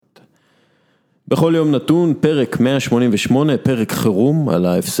בכל יום נתון, פרק 188, פרק חירום על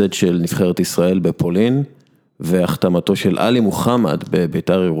ההפסד של נבחרת ישראל בפולין, והחתמתו של עלי מוחמד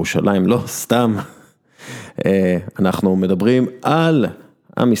בבית"ר ירושלים, לא, סתם. אנחנו מדברים על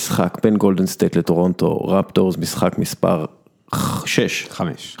המשחק בין גולדן סטייט לטורונטו, רפטורס, משחק מספר 6.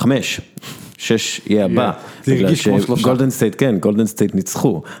 5. 6 יהיה הבא. זה הרגיש כמו 3. גולדן סטייט, כן, גולדן סטייט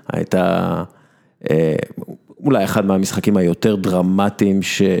ניצחו. הייתה אולי אחד מהמשחקים היותר דרמטיים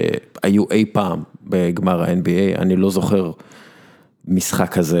שהיו אי פעם בגמר ה-NBA. אני לא זוכר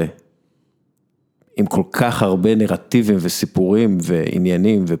משחק כזה עם כל כך הרבה נרטיבים וסיפורים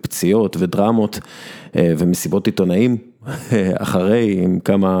ועניינים ופציעות ודרמות ומסיבות עיתונאים אחרי עם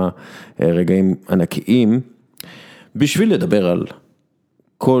כמה רגעים ענקיים. בשביל לדבר על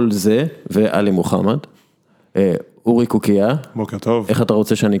כל זה ועלי מוחמד, אורי קוקיה. בוקר טוב. איך אתה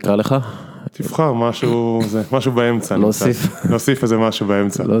רוצה שאני אקרא לך? תבחר משהו באמצע. להוסיף איזה משהו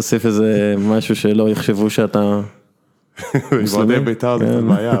באמצע. להוסיף איזה משהו שלא יחשבו שאתה בעודי בית"ר זה קצת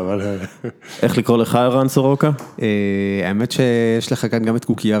בעיה, אבל... איך לקרוא לך ערן סורוקה? האמת שיש לך כאן גם את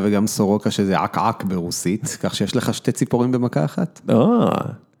קוקיה וגם סורוקה שזה עק ברוסית, כך שיש לך 2 ציפורים במכה אחת.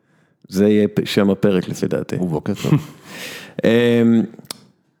 זה יהיה שם הפרק לפי דעתי. ובוקר טוב.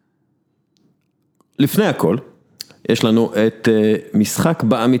 לפני הכל, יש לנו את משחק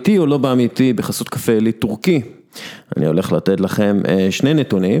באמיתי או לא באמיתי בחסות קפה עילית טורקי. אני הולך לתת לכם 2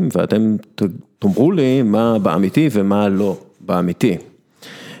 נתונים, ואתם תאמרו לי מה באמיתי ומה לא באמיתי.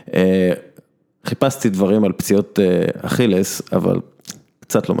 חיפשתי דברים על פציעות אכילס, אבל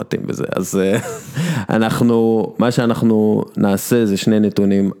קצת לא מתאים בזה. אז מה שאנחנו נעשה זה 2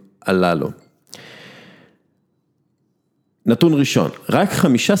 נתונים הללו. נתון ראשון, רק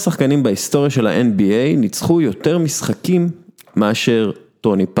 5 שחקנים בהיסטוריה של ה-NBA ניצחו יותר משחקים מאשר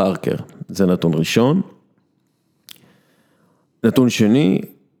טוני פארקר. זה נתון ראשון. נתון שני,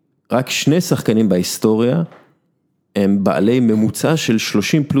 רק 2 שחקנים בהיסטוריה הם בעלי ממוצע של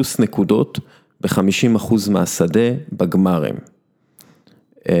 30 פלוס נקודות ב-50% מהשדה בגמרים.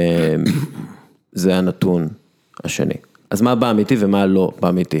 זה הנתון השני. אז מה באמיתי ומה לא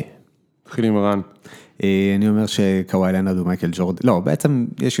באמיתי? תחיל עם ערן. אני אומר שקוואי לנארד ומייקל ג'ורדן, לא, בעצם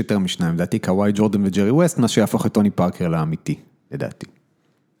יש יותר משניים, לדעתי קוואי ג'ורדן וג'רי ווסט, מה שיהפוך את טוני פארקר לאמיתי, לדעתי.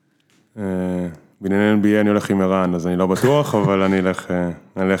 בעניין NBA אני הולך עם ערן, אז אני לא בטוח, אבל אני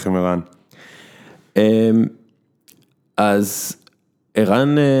אלך עם ערן. אז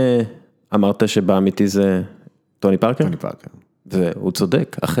ערן אמרת שבאמיתי זה טוני פארקר? טוני פארקר. והוא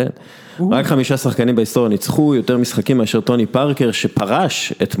צודק, אכן. רק 5 שחקנים בהיסטוריה ניצחו יותר משחקים מאשר טוני פארקר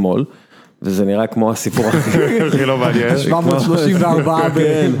שפרש אתמול, וזה נראה כמו הסיפור הכי לא מעניין. 734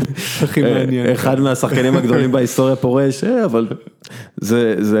 הכי מעניין. אחד מהשחקנים הגדולים בהיסטוריה פורש, אבל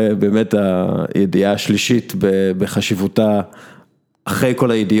זה באמת הידיעה השלישית בחשיבותה, אחרי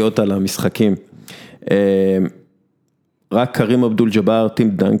כל הידיעות על המשחקים. רק קרים אבדול ג'אבר,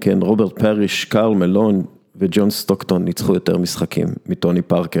 טים דנקן, רוברט פריש, קארל מלון וג'ון סטוקטון ניצחו יותר משחקים מטוני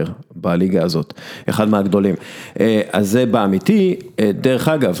פארקר בליגה הזאת. אחד מהגדולים. אז זה באמיתי, דרך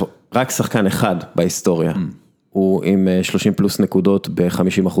אגב, רק שחקן אחד בהיסטוריה, הוא עם 30 פלוס נקודות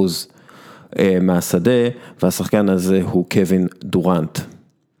ב-50% מהשדה, והשחקן הזה הוא קווין דורנט.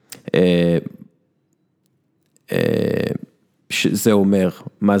 זה אומר,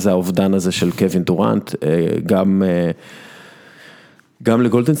 מה זה האובדן הזה של קווין דורנט, גם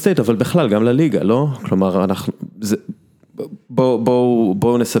לגולדן סטייט, אבל בכלל, גם לליגה, לא? כלומר,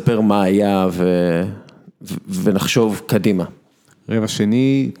 בואו נספר מה היה ונחשוב קדימה. רבע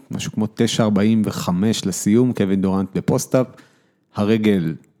שני, משהו כמו 9:45 לסיום, קווין דורנט בפוסט-אפ,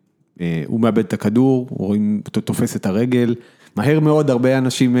 הרגל, הוא מאבד את הכדור, רואים אותו תופס את הרגל, מהר מאוד הרבה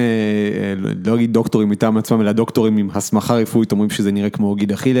אנשים, לא אגיד דוקטורים מטעם עצמם, אלא דוקטורים עם הסמכה רפואית, אומרים שזה נראה כמו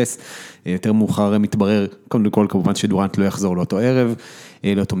גיד אכילס, יותר מאוחר מתברר, קודם כל כמובן שדורנט לא יחזור לאותו ערב,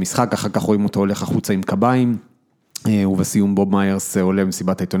 לאותו משחק, אחר כך רואים אותו הולך החוצה עם קביים, ובסיום בוב מיירס עולה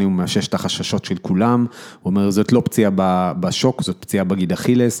במסיבת העיתונים, הוא מאשש את החששות של כולם, הוא אומר, זאת לא פציעה בשוק, זאת פציעה בגיד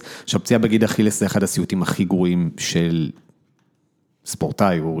אכילס, שהפציעה בגיד אכילס זה אחד הסיוטים הכי גרועים של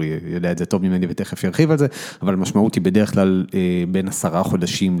ספורטאי, הוא יודע את זה טוב ממני ותכף ירחיב על זה, אבל המשמעות היא בדרך כלל בין 10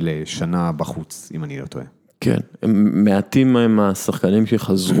 חודשים לשנה בחוץ, אם אני לא טועה. כן, מעטים הם השחקנים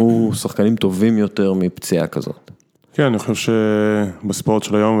שחזרו, שחקנים טובים יותר מפציעה כזאת. כן, אני חושב שבספורט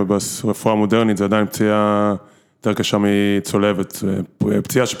של היום וברפואה המודרנית זה עדיין פציעה יותר קשה מצולבת,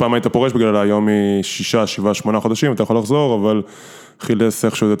 פציעה שפעם היית פורש בגלל היום מ6, 7, 8 חודשים, אתה יכול לחזור, אבל אכילס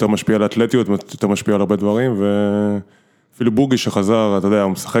איכשהו יותר משפיע על האתלטיות, יותר משפיע על הרבה דברים, ואפילו בוגי שחזר, אתה יודע,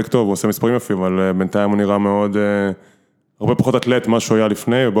 הוא משחק טוב, הוא עושה מספרים יפים, אבל בינתיים הוא נראה מאוד, הרבה פחות אתלט מה שהוא היה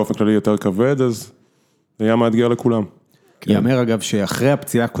לפני, ובאופן כללי יותר כבד, אז זה היה מאתגר לכולם. יאמר אגב שאחרי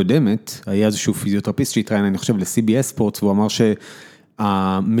הפציעה הקודמת, היה איזשהו פיזיותרפיסט שהתראיין, אני חושב, ל-CBS ספורטס, והוא אמר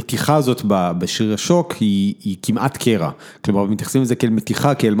שהמתיחה הזאת בשריר השוק היא כמעט קרע. כלומר, מתייחסים לזה כאל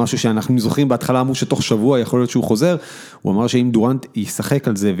מתיחה, כאל משהו שאנחנו זוכרים בהתחלה, אמרו שתוך שבוע יכול להיות שהוא חוזר. הוא אמר שאם דורנט ישחק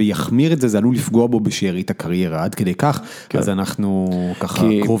על זה ויחמיר את זה, זה עלול לפגוע בו בשארית הקריירה. עד כדי כך, אז אנחנו ככה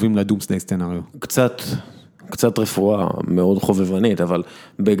קרובים לדומסדיי סצנריו. קצת רפואה מאוד חובבנית, אבל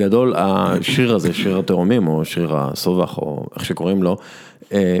בגדול השיר הזה, שיר התאומים, או שיר הסובח, או איך שקוראים לו,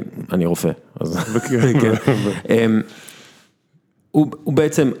 אני רופא, אז הוא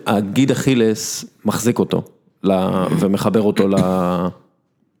בעצם, הגיד אכילס מחזיק אותו, ומחבר אותו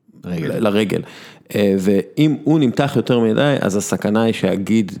לרגל, ואם הוא נמתח יותר מדי, אז הסכנה היא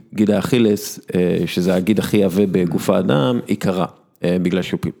שהגיד, גיד האכילס, שזה הגיד הכי עבה בגוף האדם, היא קרה, בגלל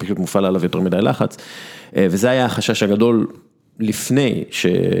שהוא פשוט מופעל עליו יותר מדי לחץ, וזה היה החשש הגדול לפני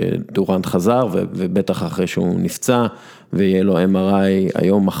שדורנט חזר, ובטח אחרי שהוא נפצע, ויהיה לו MRI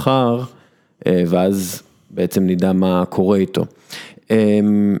היום מחר, ואז בעצם נדע מה קורה איתו.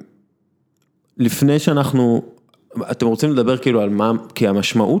 לפני שאנחנו, אתם רוצים לדבר כאילו על מה, כי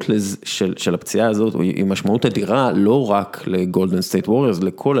המשמעות של הפציעה הזאת, היא משמעות אדירה, לא רק לגולדן סטייט ווריורס,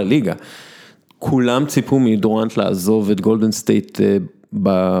 לכל הליגה. כולם ציפו מדורנט לעזוב את גולדן סטייט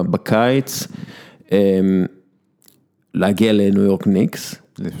בקיץ, להגיע לניו יורק ניקס,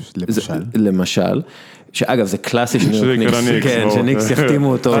 למשל, שאגב זה קלאסי של ניו יורק ניקס, כן, שניקס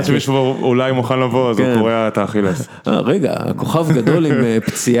יחתימו אותו. עד שמישהו אולי מוכן לבוא, אז הוא קורא את האכילס. רגע, הכוכב גדול עם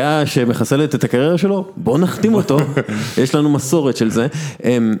פציעה שמחסלת את הקריירה שלו, בוא נחתים אותו, יש לנו מסורת של זה,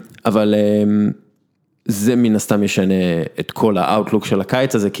 אבל זה מן הסתם ישנה את כל האוטלוק של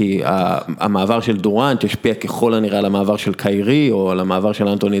הקיץ הזה, כי המעבר של דורנט ישפיע ככל הנראה על המעבר של קיירי, או על המעבר של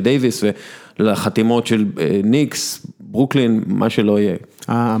אנטוני דייביס, ולחתימות של ניקס, ברוקלין, מה שלא יהיה.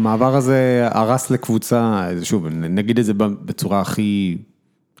 המעבר הזה הרס לקבוצה, שוב, נגיד את זה בצורה הכי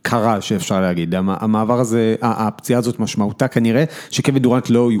קרה שאפשר להגיד, המעבר הזה, הפציעה הזאת משמעותה כנראה, שקווין דורנט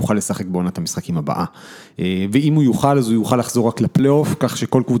לא יוכל לשחק בעונת המשחקים הבאה, ואם הוא יוכל, אז הוא יוכל לחזור רק לפלייאוף, כך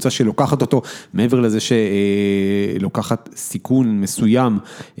שכל קבוצה שלוקחת אותו, מעבר לזה שלוקחת סיכון מסוים,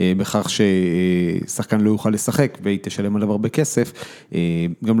 בכך ששחקן לא יוכל לשחק, והיא תשלם עליו הרבה כסף,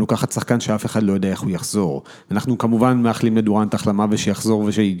 גם לוקחת שחקן שאף אחד לא יודע איך הוא יחזור. אנחנו כמובן מאחלים לדורנט החלמה ושיחזור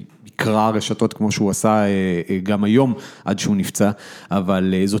יקרא רשתות כמו שהוא עשה גם היום עד שהוא נפצע,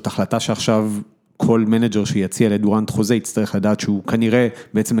 אבל זאת החלטה שעכשיו כל מנג'ר שיציע לדורנט חוזה יצטרך לדעת שהוא כנראה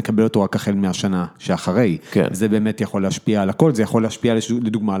בעצם מקבל אותו רק החל מהשנה שאחרי. כן. זה באמת יכול להשפיע על הכל, זה יכול להשפיע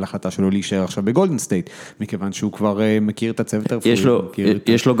לדוגמה על החלטה שלו להישאר עכשיו בגולדן סטייט, מכיוון שהוא כבר מכיר את הצוות הרפואי.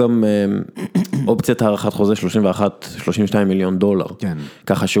 יש לו גם אופציית הערכת חוזה 32 מיליון דולר. כן.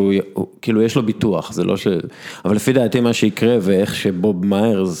 ככה שהוא, כאילו יש לו ביטוח, זה לא ש... אבל לפי דעתי מה שיקרה ואיך שבוב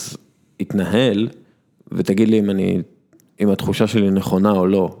מיירס התנהל, ותגיד לי אם התחושה שלי נכונה או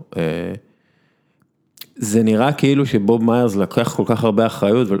לא, זה נראה כאילו שבוב מיירס לקח כל כך הרבה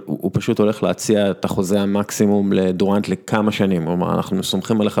אחריות, והוא פשוט הולך להציע את החוזה המקסימום לדורנט לכמה שנים, הוא אומר, אנחנו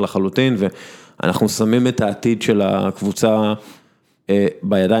סומכים עליך לחלוטין, ואנחנו שמים את העתיד של הקבוצה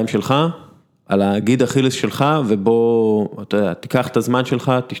בידיים שלך, על הגיד אכילס שלך, ובוא, אתה יודע, תיקח את הזמן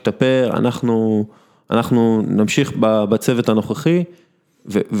שלך, תשתפר, אנחנו נמשיך בצוות הנוכחי,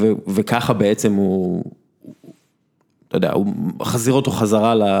 וככה בעצם הוא, אתה יודע, הוא חזיר אותו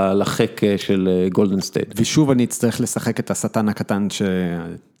חזרה לחק של גולדן סטייט. ושוב אני אצטרך לשחק את השטן הקטן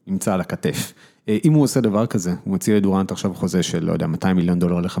שנמצא על הכתף. אם הוא עושה דבר כזה, הוא מציע לדורנט עכשיו חוזה של, לא יודע, 200 מיליון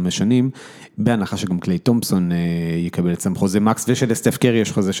דולר ל5 שנים, בהנחה שגם קליי תומפסון יקבל אצלם חוזה מקס, ושל סטף קרי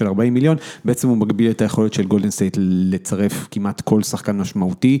יש חוזה של 40 מיליון, בעצם הוא מגביל את היכולת של גולדן סטייט לצרף כמעט כל שחקן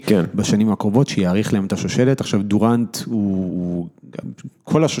משמעותי, כן. בשנים הקרובות, שיעריך להם את השושלת. עכשיו דורנט הוא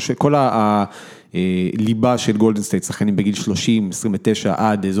כל הליבה של גולדן סטייט, שחקנים בגיל 30, 29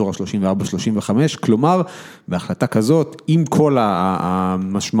 עד אזור ה-34-35, כלומר, בהחלטה כזאת, עם כל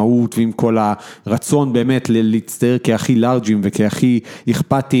המשמעות ועם כל הרצון באמת להצטער כהכי לארג'ים וכהכי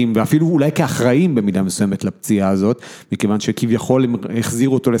אכפתיים, ואפילו אולי כאחראים במידה מסוימת לפציעה הזאת, מכיוון שכביכול הם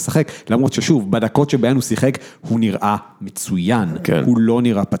החזירו אותו לשחק, למרות ששוב, בדקות שבהן הוא שיחק, הוא נראה מצוין, כן. הוא לא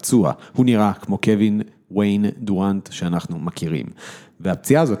נראה פצוע, הוא נראה כמו קווין וויין דורנט שאנחנו מכירים.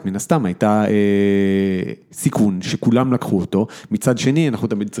 והפציעה הזאת מן הסתם הייתה סיכון שכולם לקחו אותו, מצד שני אנחנו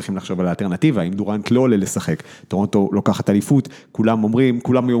תמיד צריכים לחשוב על האלטרנטיבה, אם דורנט לא עולה לשחק, טורונטו לוקחת אליפות, כולם אומרים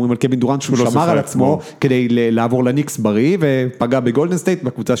על קווין דורנט שהוא שמר על עצמו כדי לעבור לניקס בריא, ופגע בגולדן סטייט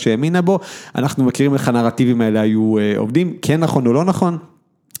בקבוצה שהאמינה בו, אנחנו מכירים איך הנרטיבים האלה היו עובדים, כן נכון או לא נכון,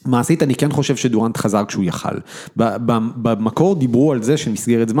 מעשית, אני כן חושב שדורנט חזר כשהוא יכל. במקור דיברו על זה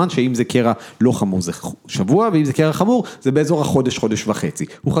שמסגרת זמן, שאם זה קרע לא חמור זה שבוע, ואם זה קרע חמור זה באזור החודש, חודש וחצי.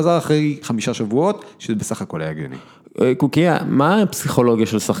 הוא חזר אחרי 5 שבועות, שזה בסך הכל היה גני. קוקיה, מה הפסיכולוגיה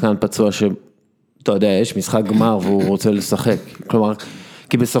של שחקן פצוע שאתה יודע, יש משחק גמר והוא רוצה לשחק? כלומר,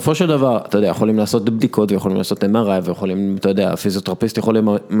 כי בסופו של דבר, אתה יודע, יכולים לעשות בדיקות ויכולים לעשות MRI ויכולים, אתה יודע, הפיזיותרפיסט יכול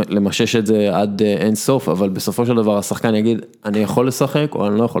למשש את זה עד אין סוף, אבל בסופו של דבר השחקן יגיד, אני יכול לשחק או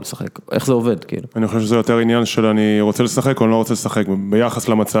אני לא יכול לשחק. איך זה עובד, כאילו? אני חושב שזה יותר עניין של אני רוצה לשחק או אני לא רוצה לשחק, ביחס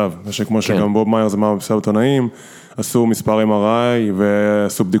למצב. שכמו שגם בוב מאייר זה מה בפסי עיתונאים, עשו מספר MRI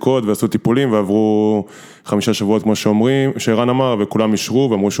ועשו בדיקות ועשו טיפולים ועברו 5 שבועות כמו שאומרים, שערן אמר וכולם ישרו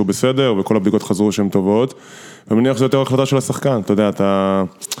ואמרו שהוא בסדר וכל הבדיקות חזרו שהן טובות. ומניח שזה יותר החלטה של השחקן, אתה יודע, אתה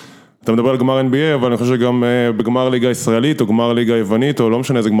מדבר על גמר NBA, אבל אני חושב שגם בגמר ליגה ישראלית או גמר ליגה יוונית או לא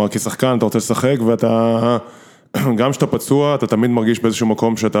משנה איזה גמר, כשחקן אתה רוצה לשחק ואתה, גם שאתה פצוע, אתה תמיד מרגיש באיזשהו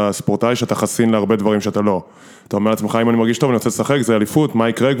מקום שאתה ספורטאי, שאתה חסין להרבה דברים שאתה לא. אתה אומר לעצמך, אם אני מרגיש טוב, אני רוצה לשחק, זה אליפות, מה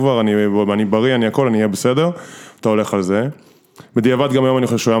יקרה כבר, אני בריא, אני הכל, אני אהיה בסדר, אתה הולך על זה. בדיעבד גם היום אני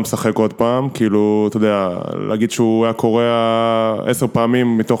חושב שהוא היה משחק עוד פעם, כאילו, אתה יודע, להגיד שהוא היה קורא 10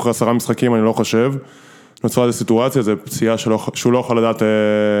 פעמים מתוך 10 משחקים, אני לא חושב. נוצרה איזו סיטואציה, זו פציעה שהוא לא יכול לדעת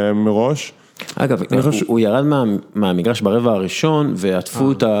מראש. אגב, הוא ירד מהמגרש ברבע הראשון,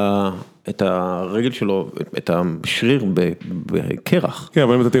 ועטפו את הרגל שלו, את השריר בקרח. כן,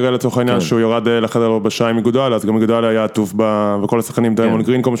 אבל אם אתה תראה לצורך העניין שהוא ירד לחדר הלבשה עם איגודל, אז גם איגודל היה עטוף וכל השחקנים דיימון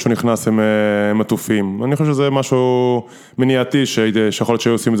גרין, כל מה שהוא נכנס הם עטופים. אני חושב שזה משהו מניעתי, שיכול להיות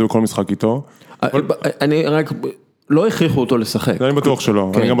שהיו עושים את זה בכל משחק איתו. אני רק... לא הכריחו אותו לשחק. אני בטוח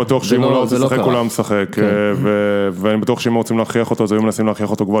שלא, אני גם בטוח שאם הוא לא רוצה לשחק, הוא לא משחק, ואני בטוח שאם רוצים להכריח אותו, אז היו מנסים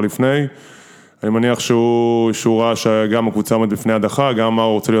להכריח אותו כבר לפני. אני מניח שהוא ראה שגם הקבוצה עומד בפני הדחה, גם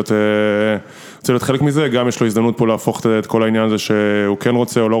הוא רוצה להיות חלק מזה, גם יש לו הזדמנות פה להפוך את כל העניין הזה שהוא כן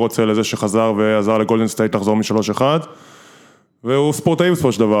רוצה או לא רוצה לזה שחזר ועזר לגולדן סטייט לחזור מ-3-1. והוא ספורטאי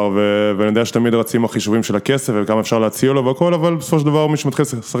בסופו של דבר, ואני יודע שתמיד רצים החישובים של הכסף, וכמה אפשר להציע לו והכל, אבל בסופו של דבר מי שמתחיל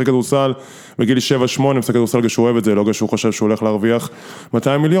לשחק כדורסל, בגיל 7-8, משחק כדורסל כשהוא אוהב את זה, לא כשהוא חושב שהוא הולך להרוויח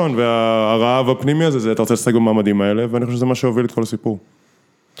 200 מיליון, והרעב הפנימי הזה, זה אתה רוצה לשחק במעמדים האלה, ואני חושב שזה מה שהוביל את כל הסיפור.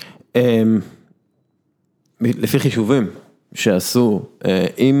 לפי חישובים שעשו,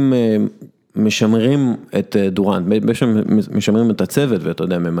 אם משמרים את דורנט, משמרים את הצוות, ואתה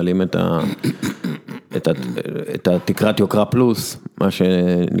יודע, ממלאים את התקרת יוקרה פלוס, מה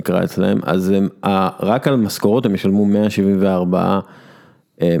שנקרא אצלהם, אז רק על משכורות הם ישלמו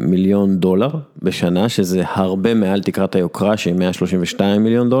 $174 מיליון בשנה, שזה הרבה מעל תקרת היוקרה שהיא $132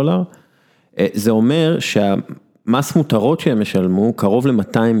 מיליון. זה אומר שהמס מותרות שהם ישלמו קרוב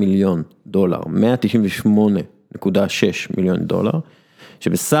ל$200 מיליון, $198.6 מיליון,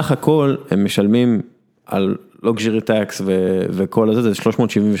 שבסך הכל הם משלמים על לוקז'רי טקס וכל הזה, זה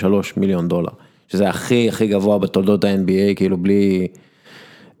 $373 מיליון. שזה הכי גבוה בתולדות ה-NBA, כאילו בלי,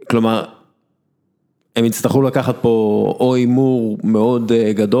 כלומר, הם יצטרכו לקחת פה או אימור מאוד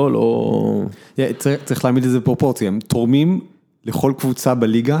גדול, או... צריך להעמיד את זה בפרופורציה, הם תורמים לכל קבוצה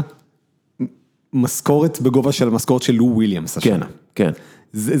בליגה, משכורת בגובה של המשכורת של לו וויליאמס השנה. כן.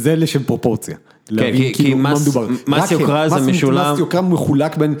 זה לשם פרופורציה. כן, כי מס יוקרה זה משולם... מס יוקרה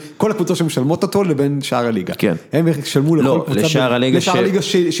מחולק בין כל הקבוצות שמשלמות אותו לבין שאר הליגה. כן. הם ישלמו לכל קבוצה... לשאר הליגה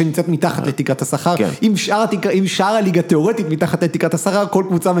שנמצאת מתחת לתקרת השכר. אם שאר הליגה תיאורטית מתחת לתקרת השכר, כל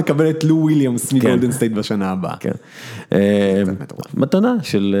קבוצה מקבלת לו וויליאמס מגולדן סטייט בשנה הבאה. כן. מתנה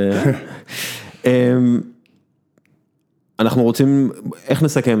של... אנחנו רוצים... איך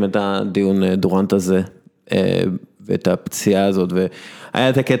נסכם את הדיון דורנט הזה? ואת הפציעה הזאת, והיה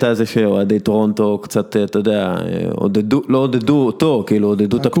את הקטע הזה שאוהדי טורונטו קצת, אתה יודע, לא עודדו אותו, כאילו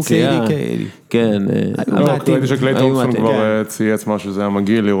עודדו את הפציעה. כן. ראיתי שקליי תומפסון כבר צייץ משהו, זה היה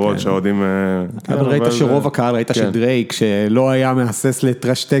מגעיל לראות שהאוהדים... אבל ראית שרוב הקהל, ראית שדרייק, שלא היה מהסס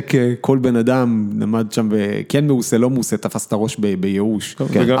לטרשטק כל בן אדם, נמד שם, כן מעושה, לא מעושה, תפס את הראש בייאוש.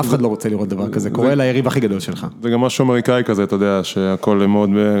 אף אחד לא רוצה לראות דבר כזה, קורא ליריב הכי גדול שלך. זה גם משהו אמריקאי כזה, אתה יודע, שהכל מאוד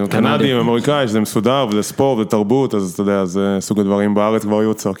קנדי, אמריקאי, שזה מסודר, וזה ספורט, וזה תרבות, אז אתה יודע, זה סוג הדברים בארץ כבר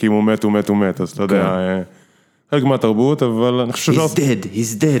היו צחקים, הוא מת, אז אתה יודע, חלק מהתרבות, אבל אני חושב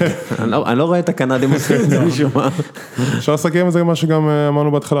he's dead, אני לא רואה את הקנדים עושים את זה משום מה. אפשר לסכם את זה מה שגם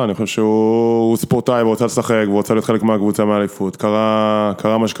אמרנו בהתחלה, אני חושב שהוא ספורטאי, ורוצה לשחק, ורוצה להיות חלק מהקבוצה מהאליפות,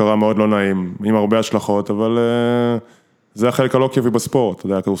 קרה מה שקרה מאוד לא נעים, עם הרבה השלכות, אבל זה החלק הלא כיפי בספורט, אתה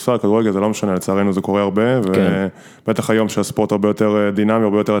יודע, כדורסל, כדורגל, זה לא משנה, לצערנו זה קורה הרבה, ובטח היום שהספורט הרבה יותר דינמי,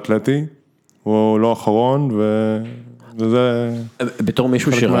 הרבה יותר אתלטי, הוא לא אחרון, וזה... בתור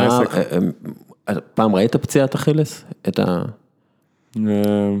מישהו שראה, פעם ראית פציעת אכילס?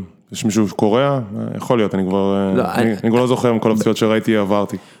 יש מישהו שקורא? יכול להיות, אני כבר לא זוכר מכל הפציעות שראיתי,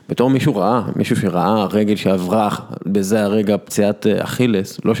 עברתי. בתור מישהו שראה רגל שעברה, בזה הרגע פציעת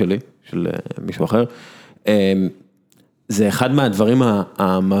אכילס, לא שלי, של מישהו אחר, זה אחד מהדברים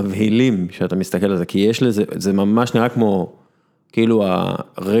המבהילים שאתה מסתכל על זה, כי יש לזה, זה ממש נראה כמו, כאילו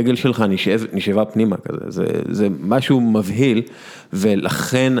הרגל שלך נשאבה פנימה כזה, זה משהו מבהיל,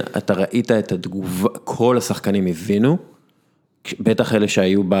 ולכן אתה ראית את התגובה, כל השחקנים הבינו, בטח אלה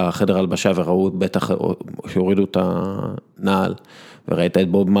שהיו בחדר הלבשה וראו, בטח שהורידו את הנעל, וראית את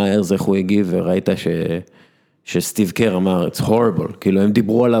בוב מאיירס, איך הוא הגיב, וראית שסטיב קר אמר, it's horrible, כאילו הם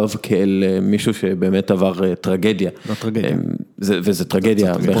דיברו עליו כאל מישהו שבאמת עבר טרגדיה. לא טרגדיה. וזה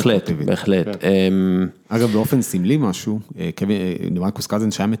טרגדיה, בהחלט. אגב, באופן סמלי משהו, דמרקוס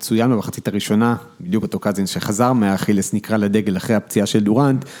קזינס שהיה מצוין במחצית הראשונה, בדיוק אותו קזינס שחזר מהאכילס נקרא לדגל אחרי הפציעה של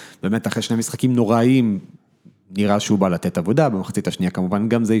דורנט, באמת אחרי שני משחקים נוראיים, נראה שהוא בא לתת עבודה, במחצית השנייה כמובן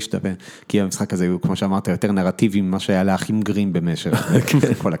גם זה ישתווה, כי המשחק הזה הוא, כמו שאמרת, יותר נרטיבי ממה שהיה לאחים גרים במשך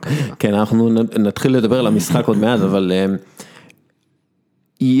כל הקריירה. כן, אנחנו נתחיל לדבר על המשחק עוד מעט, אבל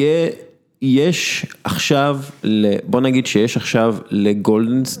יש עכשיו, בוא נגיד שיש עכשיו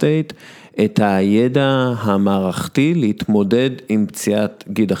לגולדן סטייט, את הידע המערכתי להתמודד עם פציעת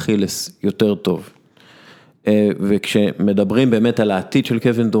גיד אכילס יותר טוב. וכשמדברים באמת על העתיד של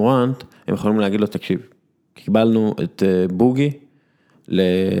קווין דורנט, הם יכולים להגיד לו, תקשיב, קיבלנו את בוגי,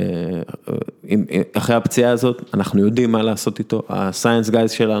 אחרי הפציעה הזאת, אנחנו יודעים מה לעשות איתו, הסיינס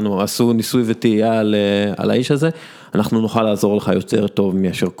גייז שלנו עשו ניסוי וטעייה על האיש הזה, אנחנו נוכל לעזור לך יותר טוב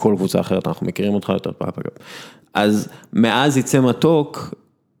מאשר כל קבוצה אחרת, אנחנו מכירים אותך יותר פעם. אז מאז יצא מתוק,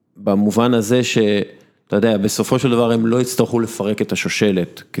 במובן הזה שאתה יודע, בסופו של דבר הם לא יצטרכו לפרק את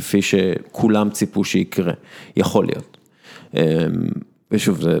השושלת, כפי שכולם ציפו שיקרה, יכול להיות.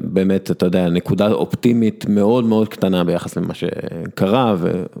 ושוב, זה באמת, אתה יודע, נקודה אופטימית מאוד מאוד קטנה ביחס למה שקרה,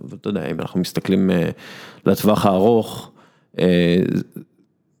 ואתה יודע, אם אנחנו מסתכלים לטווח הארוך,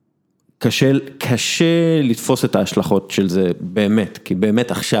 קשה לתפוס את ההשלכות של זה באמת, כי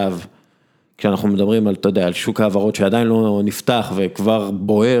באמת עכשיו, כשאנחנו מדברים על, אתה יודע, על שוק העברות שעדיין לא נפתח וכבר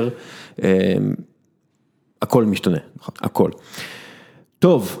בוער, הכל משתנה, הכל.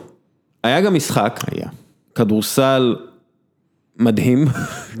 טוב, היה גם משחק, כדורסל מדהים,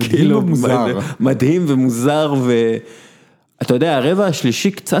 כאילו מדהים ומוזר, ואתה יודע, הרבע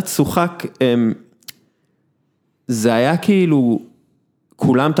השלישי קצת שוחק, זה היה כאילו,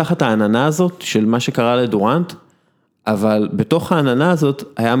 כולם תחת העננה הזאת של מה שקרה לדורנט, אבל בתוך העננה הזאת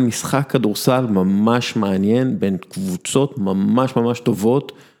היה משחק כדורסל ממש מעניין, בין קבוצות ממש ממש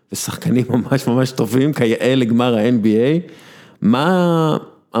טובות, ושחקנים ממש ממש טובים, כיאה לגמר ה-NBA, מה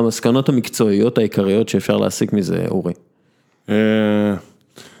המסקנות המקצועיות העיקריות שאפשר להסיק מזה, אורי? אני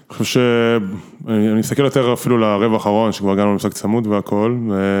חושב שאני מסתכל יותר אפילו לרבע האחרון, שכבר הגענו למשחק צמוד והכל,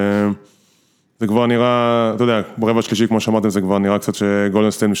 זה כבר נראה, אתה יודע, ברבע השלישי, כמו שאמרתם, זה כבר נראה קצת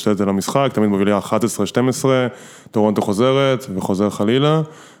שגולדן סטייט משתלט על המשחק, תמיד מובילה 11-12, טורונטו חוזרת וחוזר חלילה,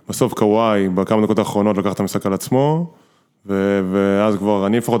 בסוף קוואי, בכמה דקות האחרונות לקח את המשחק על עצמו, ואז כבר,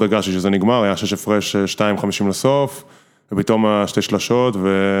 אני לפחות הרגשתי שזה נגמר, היה 6 הפרש 2.50 לסוף, ופתאום השתי שלשות,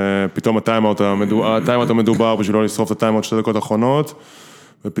 ופתאום הטיימאוט המדובר בשביל לא לשרוף את הטיימאוט 2 דקות האחרונות,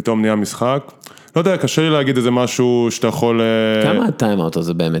 ופתאום נהיה משחק. לא יודע, קשה לי להגיד איזה משהו שאתה יכול... כמה הטיימאוט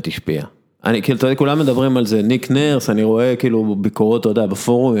הזה באמת השפיע? כאילו, אתה יודע, כולם מדברים על זה, ניק נרס, אני רואה כאילו ביקורות, אתה יודע,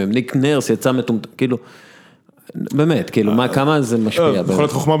 בפורומים, ניק נרס יצא כאילו, באמת, כאילו, כמה זה משפיע? יכול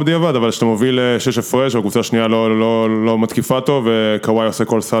להיות חוכמה בדיעבד, אבל כשאתה מוביל 6 הפרש, והקבוצה השנייה לא מתקיפה טוב, וקוואי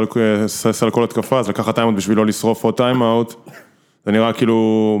עושה סל כל התקפה, אז לקחת טיימאוט בשביל לא לשרוף עוד טיימאוט, זה נראה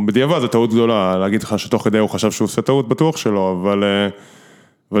כאילו, בדיעבד זה טעות גדולה, להגיד לך שתוך כדי הוא חשב שהוא עושה טעות בטוח שלו,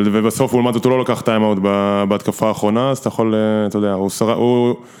 ובסוף הוא למד אותו לא לקח טיימאוט בהתקפה האחרונה, אז אתה יכול, אתה יודע,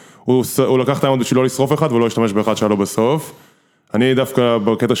 הוא לקח טיימאוט בשביל לא לשרוף אחד, ולא השתמש באחד שהיה לו בסוף. אני דווקא,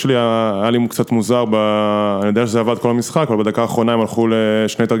 בקטע שלי, היה לי קצת מוזר, אני יודע שזה עבד כל המשחק, אבל בדקה האחרונה הם הלכו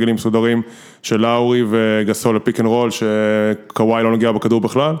לשני תרגילים מסודרים של לאורי וגסול לפיק אנד רול, שקוואי לא נגיע בכדור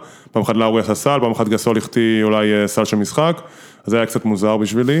בכלל, פעם אחת לאורי עשה סל, פעם אחת גסול החטיא אולי סל של משחק, אז זה היה קצת מוזר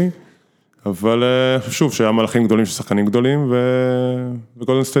בשבילי, אבל שוב, שהיה מלאכים גדולים של שחקנים גדולים,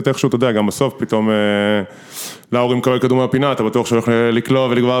 וגולדן סטייט איכשהו, אתה יודע, גם בסוף פתאום לאורי מקבל כדור מהפינה, אתה בטוח שהולך לקלוע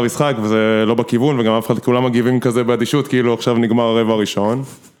ולגבר המשחק, וזה לא בכיוון, וגם אף אחד כולם מגיבים כזה באדישות, כאילו עכשיו נגמר הרבע הראשון.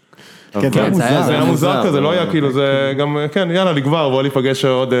 כן, זה היה מוזר כזה, לא היה כאילו, זה גם, כן, יאללה, לגבר, בוא להיפגש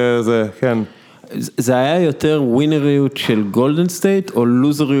עוד זה, כן. זה היה יותר ווינריות של גולדן סטייט, או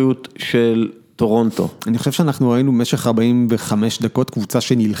לוזריות של טורונטו? אני חושב שאנחנו ראינו במשך 45 דקות קבוצה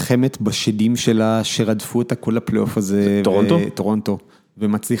שנלחמת בשדים שלה, שרדפו את כל הפלייאוף הזה. טורונטו? טורונטו,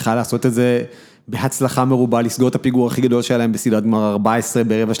 ומצליחה לעשות את זה בהצלחה מרובה לסגור את הפיגור הכי גדול שלהם בסדרת גמר 14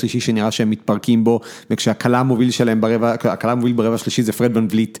 ברבע שלישי שנראה שהם מתפרקים בו, וכשהקלה המוביל שלהם הקלה המוביל ברבע שלישי זה פרד ון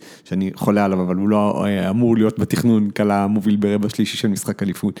וליט, שאני חולה עליו, אבל הוא לא אמור להיות בתכנון קלה המוביל ברבע שלישי של משחק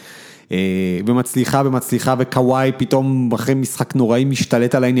אליפות. ומצליחה, וקוואי פתאום אחרי משחק נוראי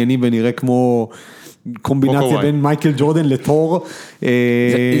משתלט על העניינים ונראה כמו קומבינציה בין מייקל ג'ורדן לתור.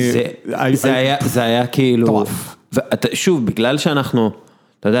 זה היה כאילו, שוב, בגלל שאנחנו,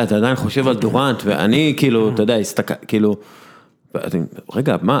 אתה יודע, אתה עדיין חושב על דורנט, ואני כאילו, אתה יודע, כאילו,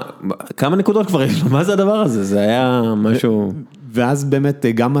 רגע, כמה נקודות כבר יש לו? מה זה הדבר הזה? זה היה משהו... ואז באמת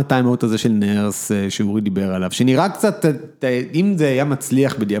גם הטיימאוט הזה של נרס שאורי דיבר עליו, שנראה קצת, אם זה היה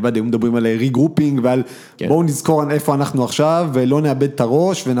מצליח בדיעבד, היו מדברים על ריגרופינג ועל בואו נזכור איפה אנחנו עכשיו ולא נאבד את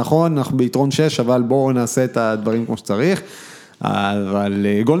הראש, ונכון, אנחנו ביתרון 6, אבל בואו נעשה את הדברים כמו שצריך. אבל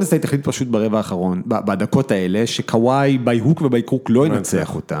גולדן סטייט החליט פשוט ברבע האחרון, בדקות האלה, שקוואי בהוק ובהיקרוק לא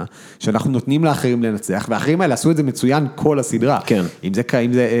ינצח אותה, שאנחנו נותנים לאחרים לנצח, והאחרים האלה עשו את זה מצוין כל הסדרה. כן. אם זה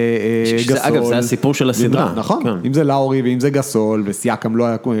גסול. אגב, זה הסיפור של הסדרה. נכון. אם זה לאורי ואם זה גסול, וסייקם לא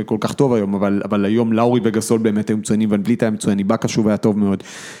היה כל כך טוב היום, אבל היום לאורי וגסול באמת היו מצוינים, ואנבליט היה מצוין, איבא קשוב היה טוב מאוד.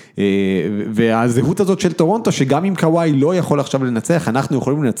 והזהות הזאת של טורונטו, שגם אם קוואי לא יכול עכשיו לנצח, אנחנו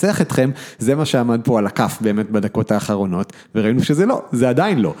יכולים לנצח אתכם, זה מה שעמד פה על הכף באמת בדקות האחרונות, וראינו שזה לא, זה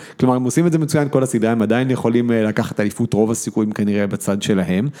עדיין לא. כלומר, הם עושים את זה מצוין כל הסדרה, הם עדיין יכולים לקחת אליפות, רוב הסיכויים כנראה בצד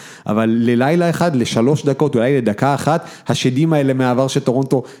שלהם, אבל ללילה אחד, ל3 דקות, אולי לדקה אחת, השדים האלה מהעבר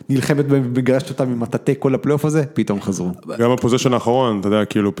שטורונטו נלחמת ומגרשת אותם עם מטאטא כל הפלייאוף הזה, פתאום חזרו. גם הפוזישן האחרון, אתה יודע,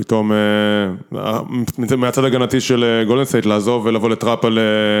 כאילו פתאום, מהצד הגנתי של גולדן סטייט, לעזוב ולבוא לטראפ על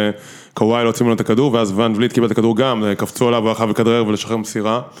קוואי, להוציא ממנו את הכדור, ואז ון וליט קיבל את הכדור גם, קפצו עליו ואחר וכדרר ולשחרר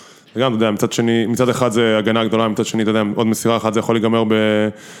מסירה. וגם, אתה יודע, מצד אחד זה הגנה גדולה, מצד שני, אתה יודע, עוד מסירה אחת זה יכול להיגמר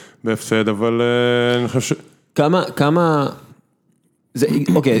בהפסד, אבל אני חושב ש... כמה...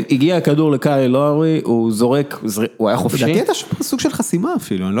 אוקיי, הגיע הכדור לקאי לוארי, הוא זורק, הוא היה חופשי. לדעתי אתה סוג של חסימה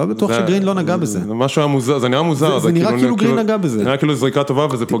אפילו, אני לא בטוח שגרין לא נגע בזה. זה משהו מוזר, זה נראה מוזר. זה נראה כאילו גרין נגע בזה. זה נראה כאילו זריקה טובה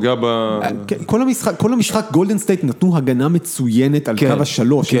וזה פוגע ב... כל המשחק גולדן סטייט נתנו הגנה מצוינת על קו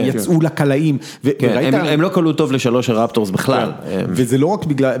ה3, הם יצאו לקלעים. הם לא קלו טוב ל3 הרפטורס בכלל. וזה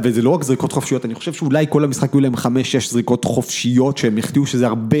לא רק זריקות חופשיות, אני חושב שאולי כל המשחק היו להם 5-6 זריקות חופשיות, שהם החטיאו שזה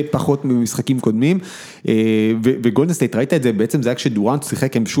הרבה פחות ממשחקים קודמים. וגולדן סטייט, ראית את זה, בעצם זה היה כשדורנט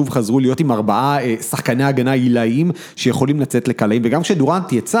שיחק, הם שוב חזרו להיות עם 4 שחקני הגנה עילאיים שיכולים לצאת לקלעים, וגם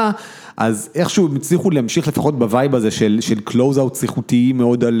כשדורנט יצא, אז איכשהו הם הצליחו להמשיך לפחות בווייב הזה של קלוז-אוט שיחותיים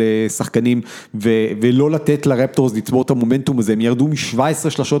מאוד על שחקנים, ולא לתת לרפטורס לצבור את המומנטום הזה, הם ירדו מ-17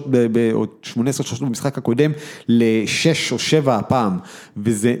 שלשות, או 18 שלשות במשחק הקודם, ל-6 או 7 הפעם,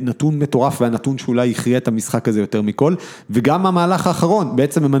 וזה נתון מטורף, והנתון שאולי הכריע את המשחק הזה יותר מכל, וגם המהלך האחרון,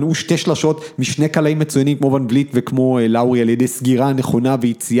 בעצם הם מנעו 2 שלשות משני קלעים מצוינים, כמו ון וליט וכמו לאורי, על ידי סגירה נכונה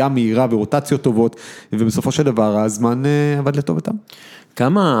ויציאה מהירה ורוטציות טובות, ובסופו של דבר הזמן עבד לטובתם.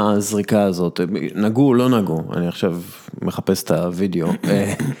 כמה הזריקה הזאת, נגעו או לא נגעו, אני עכשיו מחפש את הוידאו,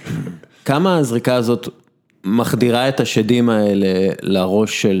 כמה הזריקה הזאת מחדירה את השדים האלה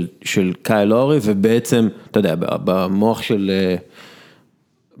לראש של קאי לוארי, ובעצם, אתה יודע,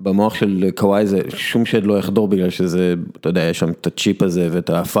 במוח של קוואי זה שום שד לא יחדור, בגלל שזה, אתה יודע, יש שם את הצ'יפ הזה ואת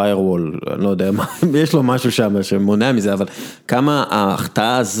הפיירוול, אני לא יודע, יש לו משהו שם שמונע מזה, אבל כמה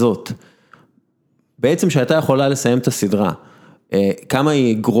ההחטאה הזאת, בעצם שהייתה יכולה לסיים את הסדרה, כמה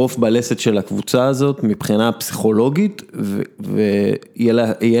היא גרוף בלסת של הקבוצה הזאת מבחינה פסיכולוגית,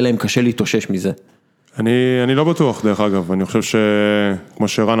 ויהיה להם קשה להתאושש מזה. אני לא בטוח, דרך אגב, אני חושב שכמו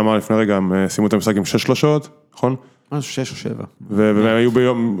שרן אמר לפני רגע, הם שימו את המשחק עם 6 שלשות, נכון? 6 או 7. והיו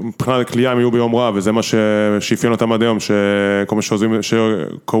ביום, מבחינת הקליעה הם היו ביום רע, וזה מה שאפיין אותם עד היום, שכל מה שעוזבים,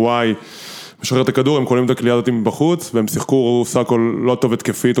 שקוואי משחרר את הכדור, הם קולים את הקליעה הזאת מבחוץ, והם שיחקו סאקול לא טוב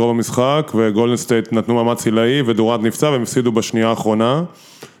התקפית רוב המשחק, וגולדן סטייט נתנו מאמץ עילאי, ודורנט נפצע, והם הפסידו בשנייה האחרונה.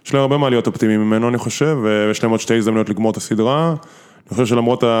 יש להם הרבה מה להיות אופטימיים ממנו, אני חושב, ויש להם עוד 2 הזדמנויות לגמור את הסדרה. אני חושב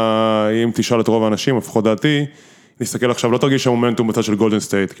שלמרות, אם תשאל את רוב האנשים, לפחות דעתי, נסתכל עכשיו, לא תרגיש המומנטום בצד של גולדן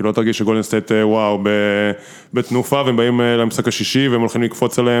סטייט, כי לא תרגיש שגולדן סטייט, וואו, בתנופה, והם באים למשחק השישי, והם הולכים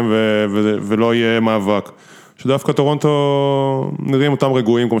לקפוץ עליהם, ולא יהיה מאבק. שדווקא טורונטו נראים אותם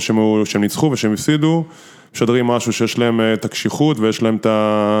רגועים, כמו שהם ניצחו ושהם הפסידו, משדרים משהו שיש להם את הקשיחות, ויש להם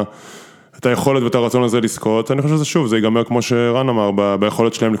את היכולת ואת הרצון הזה לזכות. אני חושב שזה שוב, זה ייגמר כמו שרן אמר,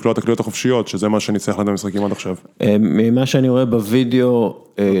 ביכולת שלהם לקלוע את הקליעות החופשיות, שזה מה שניצח להם במשחקים עד עכשיו. ממה שאני רואה בווידאו,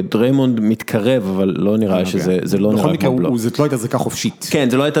 דריימונד מתקרב, אבל לא נראה שזה לא נראה כמו בלוק. זאת לא הייתה זריקה חופשית. כן,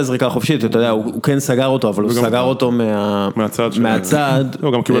 זה לא הייתה זריקה חופשית, אתה יודע, הוא כן סגר אותו, אבל הוא סגר אותו מהצד.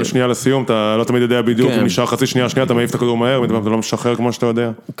 גם קיבל שנייה לסיום, אתה לא תמיד יודע בדיוק, אם נשאר חצי שנייה, אתה מעיף את הכדור מהר, אתה לא משחרר כמו שאתה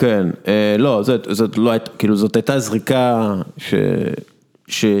יודע. כן, לא, זאת הייתה זריקה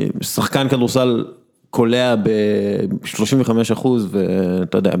ששחקן כדורסל קולע ב-35%,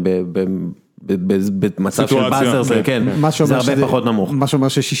 ואתה יודע, במצב של באזר, זה כן, זה הרבה פחות נמוך. מה שאומר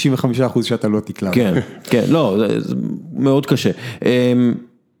ש65% שאתה לא תקלע. כן, כן, לא, זה מאוד קשה.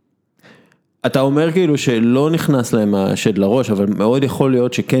 אתה אומר כאילו שלא נכנס להם השד לראש, אבל מאוד יכול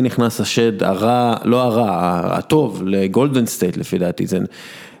להיות שכן נכנס השד הרע, לא הרע, הטוב, לגולדן סטייט לפי דעתי.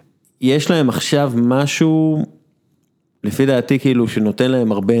 יש להם עכשיו משהו, לפי דעתי כאילו שנותן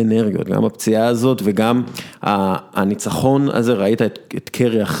להם הרבה אנרגיות, גם הפציעה הזאת וגם הניצחון הזה, ראית את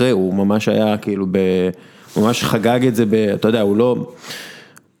קרי אחרי, הוא ממש היה כאילו, ממש חגג את זה, אתה יודע,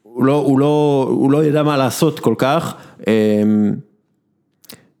 הוא לא ידע מה לעשות כל כך.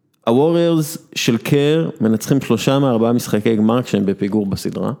 הווריורס של קר מנצחים 3 מ-4 משחקי גמר כשהם בפיגור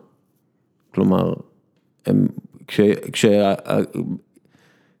בסדרה, כלומר,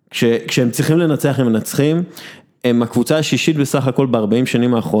 כשהם צריכים לנצח הם מנצחים, הם הקבוצה השישית בסך הכל ב-40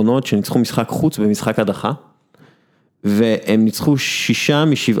 שנים האחרונות שניצחו משחק חוץ במשחק הדחה, והם ניצחו 6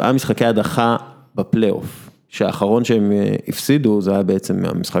 מ-7 משחקי הדחה בפלייאוף, שהאחרון שהם הפסידו זה היה בעצם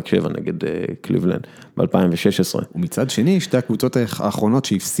המשחק 7 נגד קליבלנד ב-2016. ומצד שני, שתי הקבוצות האחרונות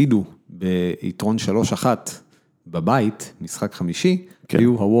שהפסידו ביתרון 3-1 בבית, משחק חמישי,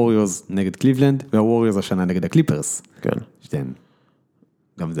 היו הווריורס נגד קליבלנד, והווריורס השנה נגד הקליפרס. כן. שתיהם.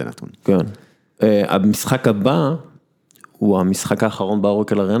 גם זה נתון. כן. המשחק הבא הוא המשחק האחרון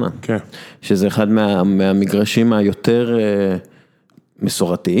באורקל ארנה. כן. שזה אחד מהמגרשים היותר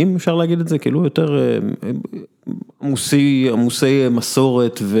מסורתיים, אפשר להגיד את זה, כאילו יותר עמוסי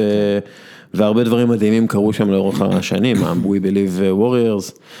מסורת והרבה דברים מדהימים קרו שם לאורך השנים, We Believe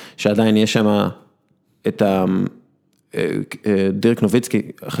Warriors, שעדיין יש שם את דירק נוביצקי,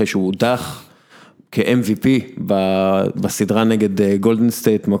 אחרי שהוא הודח כ-MVP בסדרה נגד גולדן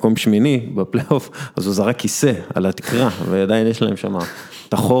סטייט, מקום שמיני בפלייאוף, אז הוא זרק כיסא על התקרה, ועדיין יש להם שם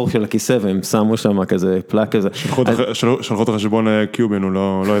את החור של הכיסא, והם שמו שם כזה פלאק כזה. שלחו את החשבון קיובן, הוא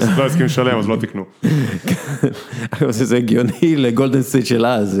לא הסכים לשלם, אז לא תקנו. זה הגיוני לגולדן סטייט של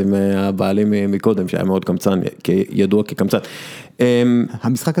אז, עם הבעלים מקודם, שהיה מאוד קמצן, ידוע כקמצן.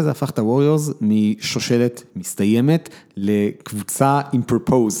 המשחק הזה הפך את הווריורס משושלת מסתיימת לקבוצה עם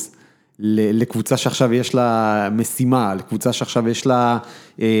פרפוז. לקבוצה שעכשיו יש לה משימה, לקבוצה שעכשיו יש לה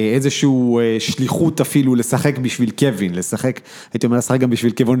איזשהו שליחות אפילו לשחק בשביל קווין, לשחק, הייתי אומר לשחק גם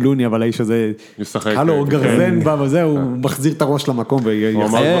בשביל קוון לוני, אבל האיש הזה, קלו גרזן בה וזה, הוא מחזיר את הראש למקום. הוא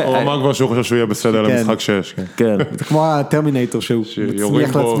אמר כבר שהוא חושב שהוא יהיה בסדר למשחק 6. כן. זה כמו הטרמינטור שהוא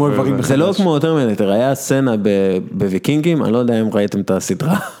מצליח לעצמו דברים מחדש. זה לא כמו הטרמינטור, היה סצנה בוויקינגים, אני לא יודע אם ראיתם את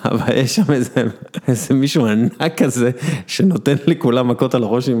הסדרה, אבל יש שם איזה מישהו ענק כזה, שנותן לי כולם מכות על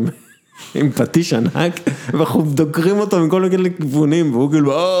הראש עם פטיש ענק, ואנחנו דוקרים אותו מכל מיני כיוונים, והוא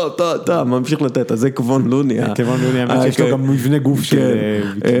כאילו, אתה, ממשיך לתת, אז זה כבון לוני. כבון לוני, יש לו גם מבנה גוף של...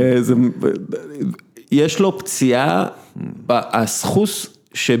 יש לו פציעה, הסחוס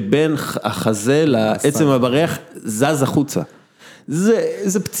שבין החזה לעצם הבריח, זז החוצה.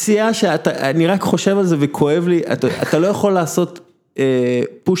 זה פציעה שאני רק חושב על זה וכואב לי, אתה לא יכול לעשות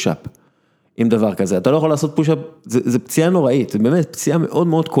פוש-אפ. עם דבר כזה, אתה לא יכול לעשות פוש-אפ, זה פציעה נוראית, זה באמת פציעה מאוד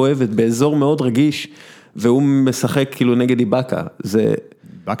מאוד כואבת, באזור מאוד רגיש, והוא משחק כאילו נגד איבאקה, זה...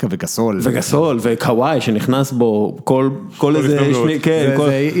 איבאקה וגסול. וגסול, וקוואי שנכנס בו, כל איזה...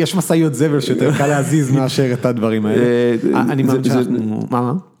 יש מסעיות זבל שיותר קל להזיז מאשר את הדברים האלה.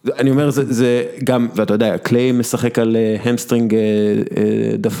 אני אומר, זה גם, ואתה יודע, קליי משחק על המסטרינג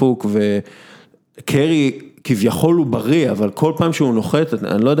דפוק, וקרי... כביכול הוא בריא, אבל כל פעם שהוא נוחת,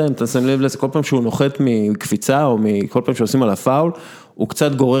 אני לא יודע אם אתה שם לב לזה, כל פעם שהוא נוחת מקפיצה, או כל פעם שעושים על הפאול, הוא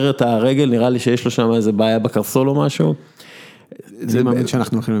קצת גורר את הרגל, נראה לי שיש לו שם איזה בעיה בקרסול או משהו. אני מאמין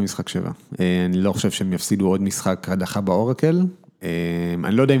שאנחנו הולכים למשחק 7. אני לא חושב שהם יפסידו עוד משחק הדחה באורקל.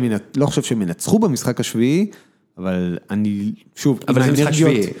 אני לא יודע אם, לא חושב שהם ינצחו במשחק השביעי, אבל אני, שוב, אבל זה משחק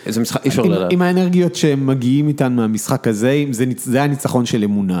שביעי, זה משחק, אי אפשר לדעת. עם האנרגיות שהם מגיעים איתן מהמשחק הזה, זה היה ניצחון של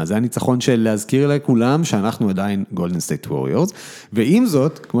אמונה, זה היה ניצחון של להזכיר לכולם שאנחנו עדיין גולדן סטייט ווריורס, ועם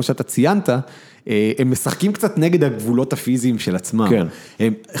זאת, כמו שאתה ציינת, הם משחקים קצת נגד הגבולות הפיזיים של עצמם. כן.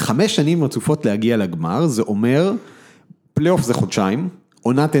 5 שנים רצופות להגיע לגמר, זה אומר, פלייאוף זה חודשיים,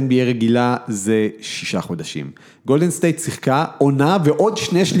 עונת NBA רגילה זה 6 חודשים. גולדן סטייט שיחקה עונה ועוד 2/3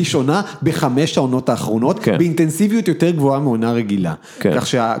 עונה ב5 העונות האחרונות, כן. באינטנסיביות יותר גבוהה מעונה רגילה. כן. כך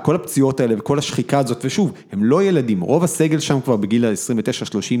שכל הפציעות האלה וכל השחיקה הזאת, ושוב, הם לא ילדים, רוב הסגל שם כבר בגיל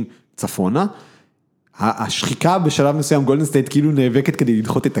ה-29-30 צפונה, השחיקה בשלב מסוים גולדן סטייט כאילו נאבקת כדי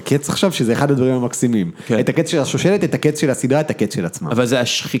לדחות את הקץ עכשיו, שזה אחד הדברים המקסימים. כן. את הקץ של השושלת, את הקץ של הסדרה, את הקץ של עצמה. אבל זה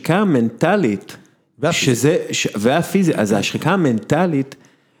השחיקה המנטלית, והפיזית, אז השחיקה המנטלית,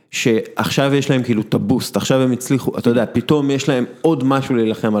 שעכשיו יש להם כאילו את הבוסט, עכשיו הם הצליחו, אתה יודע, פתאום יש להם עוד משהו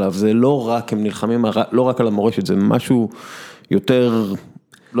להילחם עליו, זה לא רק, הם נלחמים לא רק על המורשת, זה משהו יותר,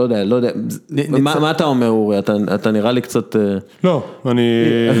 לא יודע, מה אתה אומר אורי? אתה נראה לי קצת... לא,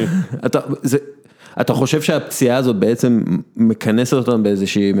 אתה חושב שהפציעה הזאת בעצם מכנסת אותם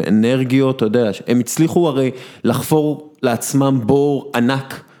באיזושהי אנרגיות, אתה יודע, הם הצליחו הרי לחפור לעצמם בור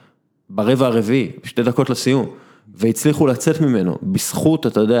ענק ברבע הרביעי, 2 דקות לסיום, והצליחו לצאת ממנו, בזכות,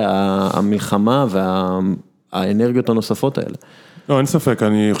 אתה יודע, המלחמה והאנרגיות הנוספות האלה. לא, אין ספק,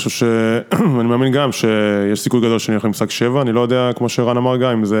 אני חושב אני מאמין גם שיש סיכוי גדול שאני הולך למשחק 7, אני לא יודע, כמו שרן אמר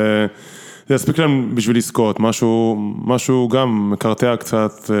גם, אם זה יספיק להם בשביל לזכות, משהו גם מקרטע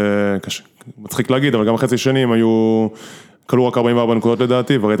קצת, מצחיק להגיד, אבל גם החצי שנים היו, קלו רק 44 נקודות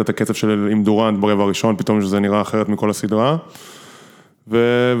לדעתי, וראית את הקצב של עם דורנט ברבע הראשון, פתאום שזה נראה אחרת מכל הסדרה.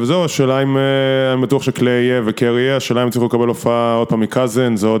 וזהו, השאלה אם אני בטוח שקלי יהיה וקרי יהיה, השאלה אם צריכו לקבל הופעה עוד פעם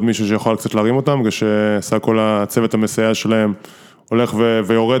מקזן, זה עוד מישהו שיכול קצת להרים אותם, כשעשה כל הצוות המסייע שלהם הולך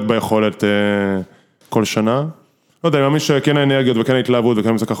ויורד ביכולת כל שנה. לא יודע, אני מאמין שכן האנרגיות וכן ההתלהבות וכן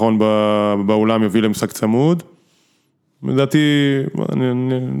המשחק האחרון באולם יביא למשחק צמוד. לדעתי,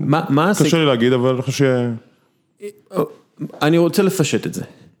 קשה לי להגיד, אבל אני חושב אני רוצה לפשט את זה.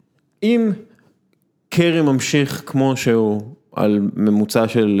 אם קרי ממשיך כמו שהוא, על ממוצע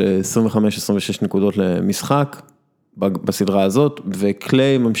של 25-26 נקודות למשחק, בסדרה הזאת,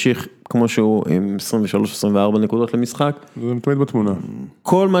 וקלי ממשיך כמו שהוא עם 23-24 נקודות למשחק. זה תמיד בתמונה.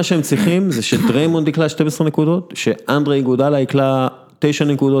 כל מה שהם צריכים זה שדריימונד יקלה 12 נקודות, שאנדרי גודלה יקלה 9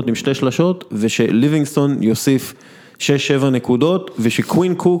 נקודות עם 2 שלשות, ושליבינגסטון יוסיף 6-7 נקודות,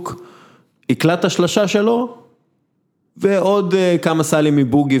 ושקווין קוק יקלה את השלשה שלו, ועוד כמה סלים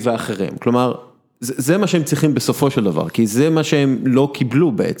מבוגי ואחרים. כלומר, זה מה שהם צריכים בסופו של דבר, כי זה מה שהם לא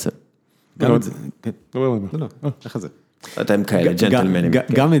קיבלו בעצם. גם את זה, איך זה? אתם כאלה ג'נטלמנים.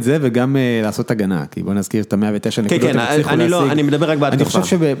 גם את זה וגם לעשות הגנה, כי בוא נזכיר את 109 נקודות. כן, אני מדבר רק בהתקפה. אני חושב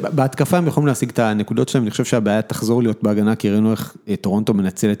שבהתקפה הם יכולים להשיג את הנקודות שלהם, אני חושב שהבעיה תחזור להיות בהגנה, כי ראינו איך טורונטו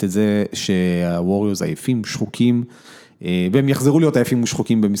מנצלת את זה, שהווריורס עייפים, שחוקים, והם יחזרו להיות עייפים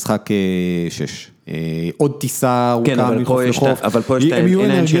ושחוקים במשחק 6. עוד טיסה ארוכה מחוף לחוף. אבל פה יש את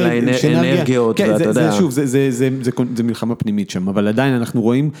העניין של האנרגיות, ואתה יודע. שוב, זה מלחמה פנימית שם, אבל עדיין אנחנו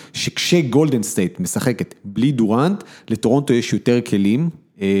רואים שכשגולדן סטייט משחקת בלי דורנט, לטורונטו יש יותר כלים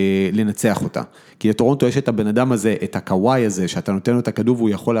לנצח אותה. כי לטורונטו יש את הבן אדם הזה, את הקוואי הזה, שאתה נותן לו את הכדור, והוא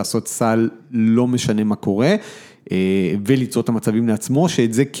יכול לעשות סל, לא משנה מה קורה, וליצור את המצבים לעצמו,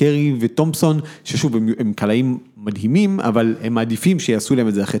 שאת זה קרי וטומפסון, ששוב, הם קלעים מדהימים, אבל הם מעדיפים שיעשו להם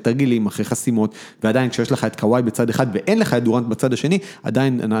את זה אחרי תרגילים, אחרי חסימות, ועדיין כשיש לך את קוואי בצד אחד, ואין לך את דורנט בצד השני,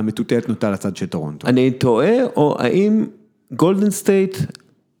 עדיין המטוטלת נוטה לצד של טורונטו. אני טועה, או האם גולדן סטייט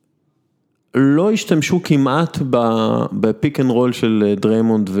לא השתמשו כמעט בפיק אנד רול של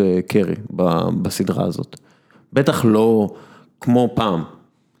דריימונד וקרי, בסדרה הזאת? בטח לא כמו פעם.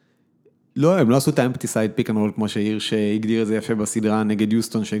 לא, הם לא עשו את האמפטיסייד פיק אנד רול, כמו שהעיר שהגדיר את זה יפה בסדרה נגד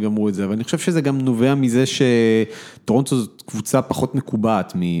יוסטון שגמרו את זה, אבל אני חושב שזה גם נובע מזה שטורונטו זאת קבוצה פחות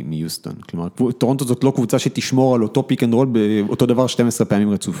מקובעת מיוסטון, כלומר, טורונטו זאת לא קבוצה שתשמור על אותו פיק אנד רול באותו דבר 12 פעמים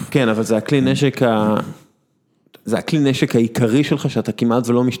רצוף. כן, אבל זה הכלי נשק העיקרי שלך שאתה כמעט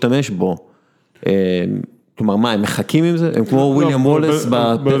ולא משתמש בו. כלומר, מה, הם מחכים עם זה? הם כמו וויליאם וולס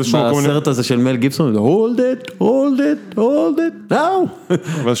בסרט הזה של מל גיבסון, hold it, hold it, hold it, now.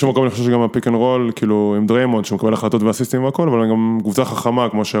 באיזשהו מקום אני חושב שגם הפיק אנד רול, כאילו עם דריימונד, שמקבל החלטות ואסיסטים והכל, אבל גם קבוצה חכמה,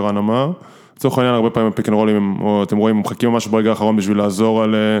 כמו שרן אמר. לצורך העניין, הרבה פעמים הפיק אנד רולים, או אתם רואים, מחכים ממש ברגע האחרון בשביל לעזור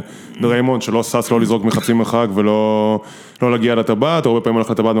על דריימונד, שלא סס לא לזרוק מחצי מרחק ולא להגיע לטבעת, או הרבה פעמים הולך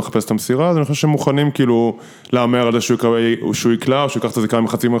לטבעת ומחפש את המסירה, אז אני חושב שהם מוכנים כאילו לאמר על זה שהוא יקלע, או שהוא ייקח את הזיקה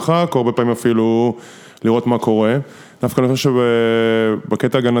מחצי מרחק, או הרבה פעמים אפילו לראות מה קורה. דווקא אני חושב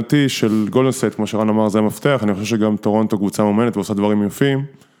שבקטע הגנתי של גולדן סטייט, כמו שרן אמר, זה המפתח, אני חושב שגם טורונטו קבוצה מאומנת ועושה דברים יפים.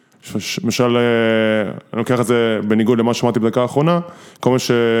 למשל, אני לוקח את זה בניגוד למה שמעתי בדקה האחרונה, כל מה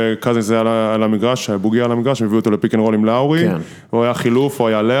שקזינס זה על המגרש, בוגי על המגרש, מביא אותו לפיק אנד רול עם לאורי, הוא היה חילוף, הוא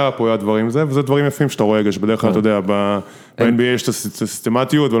היה לאפ, הוא היה דברים זה, וזה דברים יפים שאתה רואה, שבדרך כלל אתה יודע, ב-NBA יש את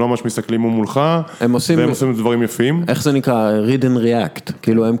הסיסטמטיות, ולא ממש מסתכלים מולך, והם עושים דברים יפים. איך זה נקרא? read and react,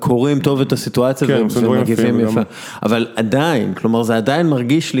 כאילו הם קוראים טוב את הסיטואציה, ומגיבים יפה. אבל עדיין, כלומר זה עדיין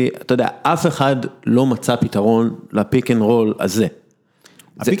מרגיש לי, אתה יודע, אף אחד לא מצא פתרון לפיק אנד רול הזה.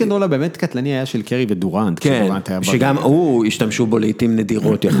 הפיק אנד רול באמת קטלני היה של קרי ודורנט. כן, שגם הוא השתמשו בו לעתים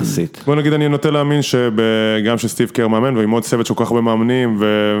נדירות יחסית. בוא נגיד, אני נוטה להאמין שגם שסטיב קר מאמן, ועם עוד צוות שכל כך הרבה מאמנים,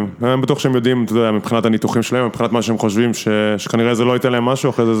 ואני בטוח שהם יודעים, אתה יודע, מבחינת הניתוחים שלהם, מבחינת מה שהם חושבים, שכנראה זה לא ייתן להם משהו,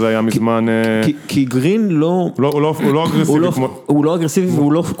 אחרי זה היה מזמן... כי גרין לא... הוא לא אגרסיבי. הוא לא אגרסיבי,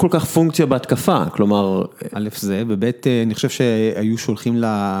 והוא לא כל כך פונקציה בהתקפה, כלומר... א' זה, וב' אני חושב שהיו שולחים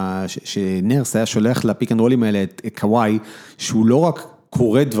שנרס היה שולח לפיק אנד רולים האלה את קוואי, שהוא לא רק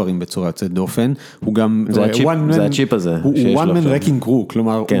קורא דברים בצורה יוצאת דופן, הוא גם... זה הצ'יפ הזה. הוא one man wrecking crew,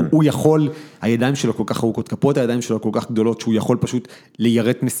 כלומר, הוא יכול, הידיים שלו כל כך ארוכות, כפות הידיים שלו כל כך גדולות, שהוא יכול פשוט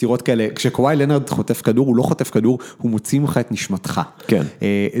ליירט מסירות כאלה. כשקוואי לנרד חוטף כדור, הוא לא חוטף כדור, הוא מוציא ממך את נשמתך. כן.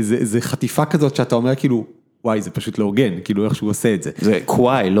 זה חטיפה כזאת שאתה אומר כאילו, וואי, זה פשוט לא הוגן, כאילו איך שהוא עושה את זה. זה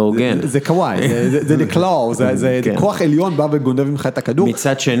קוואי, לא הוגן. זה קוואי, זה דקלאו, זה כוח עליון בא וגונב ממך את הכדור.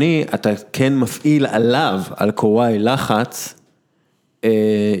 מצד שני, אתה כן מפעיל עליו, על קוואי לחץ,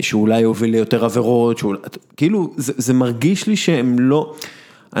 שאולי יוביל ליותר עבירות, כאילו, זה מרגיש לי שהם לא,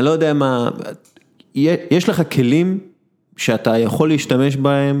 אני לא יודע מה, יש לך כלים שאתה יכול להשתמש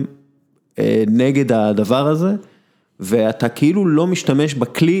בהם נגד הדבר הזה, ואתה כאילו לא משתמש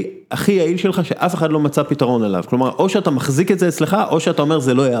בכלי הכי יעיל שלך, שאף אחד לא מצא פתרון עליו. כלומר, או שאתה מחזיק את זה אצלך, או שאתה אומר,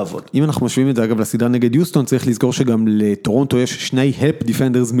 זה לא יעבוד. אם אנחנו משווים את זה, אגב, לסדרה נגד יוסטון, צריך לזכור שגם לטורונטו יש שני help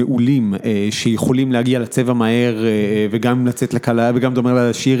defenders מעולים, שיכולים להגיע לצבע מהר, וגם לצאת לקלה, וגם אתה אומר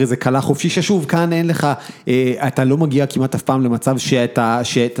להשאיר איזה קלה חופשי, ששוב, כאן אין לך, אתה לא מגיע כמעט אף פעם למצב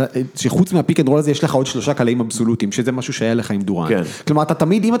שחוץ מהפיק אנד רול הזה, יש לך עוד 3 קלעים אבסולוטיים, שזה משהו שהיה לך עם דורנט. כן. כלומר, אתה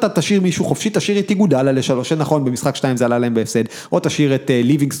תמיד, אם אתה תשאיר מישהו חופשי, תשאיר את איגודל על 3, נכון, במשחק 2 זה עלה להם בהפסד, או תשאיר את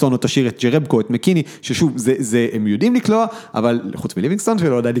ליבינגסטון, או תשאיר את ג'רבקו, את מקיני, ששוב, הם יודעים לקלוע, אבל חוץ מליבינגסטון,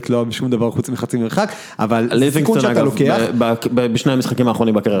 שלא יודע לקלוע בשום דבר חוץ מחצי מרחק, אבל סיכון שאתה לוקח. בשני המשחקים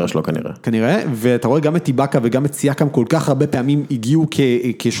האחרונים בקריירה שלו כנראה. כנראה, ואתה רואה גם את טיבקה וגם את סייקם כל כך הרבה פעמים הגיעו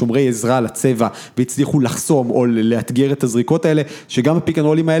כשומרי עזרה לצבע, והצליחו לחסום או לאתגר את הזריקות האלה, שגם הפיק אנד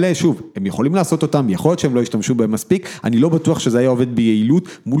רולים האלה, שוב, הם יכולים לעשות אותם, יכול להיות שהם לא ישתמשו בהם מספיק, אני לא בטוח שזה היה עובד ביעילות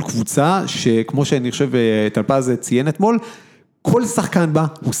מול קבוצה, שכמו שאני חושב, טלפז ציין אתמול, כל שחקן בה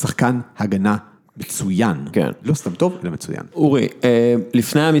הוא שחקן הגנה מצוין. כן. לא סתם טוב, אלא מצוין. אורי,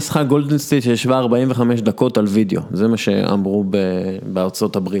 לפני המשחק גולדן סטייט ישבה 45 דקות על וידאו, זה מה שאמרו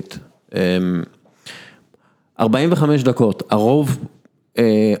בארצות הברית. 45 דקות, הרוב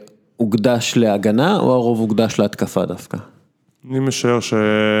הוקדש להגנה או הרוב הוקדש להתקפה דווקא? אני משער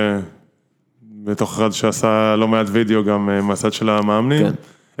בתוך אחד שעשה לא מעט וידאו גם מהצד של המאמנים. כן.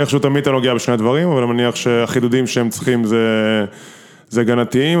 איכשהו תמיד אתה נוגע בשני הדברים, אבל אני מניח שהחידודים שהם צריכים זה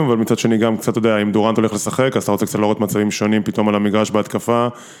הגנתיים, אבל מצד שני גם קצת, אתה יודע, אם דורנט הולך לשחק, אז אתה רוצה קצת לראות מצבים שונים פתאום על המגרש בהתקפה,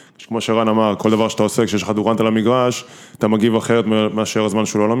 כמו שרן אמר, כל דבר שאתה עושה, כשיש לך דורנט על המגרש, אתה מגיב אחרת מאשר הזמן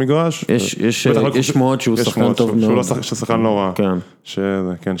שהוא לא על המגרש. יש מאוד שהוא שחקן טוב מאוד. שהוא שחקן לא רע.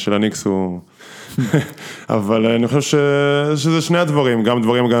 כן, של הניקס הוא... אבל אני חושב שזה שני הדברים, גם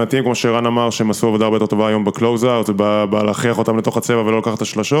דברים הגנתיים, כמו שרן אמר, שהם עשו עבודה הרבה יותר טובה היום בקלוזאוט, להכריח אותם לתוך הצבע ולא לקחת את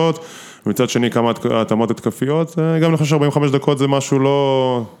השלשות, ומצד שני כמה התאמות התקפיות, גם אני חושב ש-45 דקות זה משהו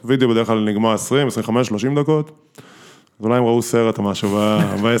לא, וידאו בדרך כלל נגמר 20, 25, 30 דקות, אז אולי הם ראו סרט או משהו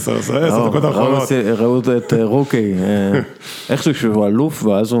ב-10 דקות האחרונות. ראו את רוקי, איכשהו שהוא אלוף,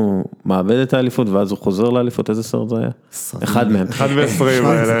 ואז הוא מאבד את האליפות, ואז הוא חוזר לאליפות, איזה סרט זה היה? אחד מהם. 1:20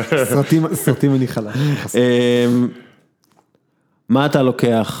 האלה. סרטים אני חלק. מה אתה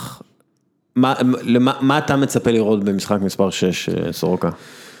לוקח, מה אתה מצפה לראות במשחק מספר 6, סורוקה?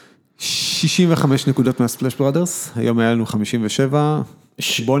 65 נקודות מהספלאש ברודרס, היום היה לנו 57,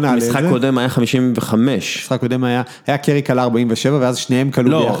 בוא נעלה את זה. המשחק קודם היה 55. המשחק קודם היה קרי קלה 47, ואז שניהם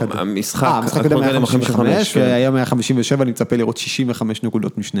קלו ביחד. לא, המשחק קודם היה 55, והיום היה 57, אני מצפה לראות 65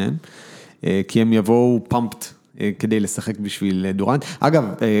 נקודות משניהם, כי הם יבואו פאמפט כדי לשחק בשביל דורנט. אגב,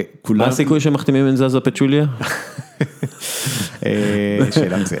 כולם... מה הסיכוי שמחתימים את זזה פצ'וליה?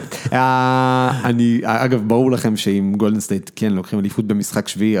 שאלה מצוינת. אגב, ברור לכם שאם גולדן סטייט כן לוקחים אליפות במשחק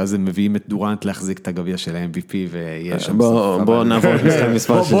שביעי, אז הם מביאים את דורנט להחזיק את הגביע של ה-MVP, ויש שם סוף. בוא נעבור למשחק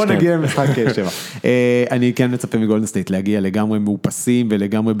מספר 6. בוא נגיע למשחק 7. אני כן מצפה מגולדן סטייט להגיע לגמרי מאופסים,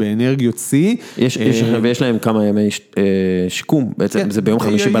 ולגמרי באנרגיות שיא. ויש להם כמה ימי שיקום, בעצם זה ביום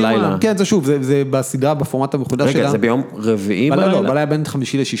חמישי בלילה. כן, זה שוב, זה בסדרה, בפורמט המחודש שלה. רגע, זה ביום רביעי בלילה? לא, בלילה בין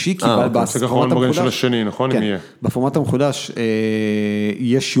חמישי לשישי, כי בפורמט המחודש. בפורמט המחודש,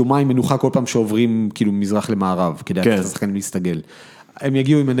 יש יומיים מנוחה כל פעם שעוברים כאילו מזרח למערב, כדי לתת לשחקנים להסתגל. הם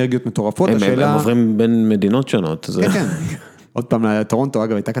יגיעו עם אנרגיות מטורפות, הם עוברים בין מדינות שונות. כן. עוד פעם, טורונטו,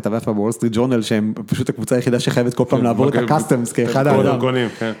 אגב, הייתה כתבה פה בוול סטריט ג'ורנל, שהם פשוט הקבוצה היחידה שחייבת כל פעם לעבור את הקסטמס כאחד האדם.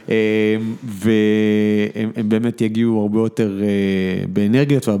 והם באמת יגיעו הרבה יותר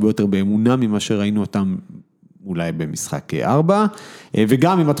באנרגיות והרבה יותר באמונה ממה שראינו אותם אולי במשחק 4,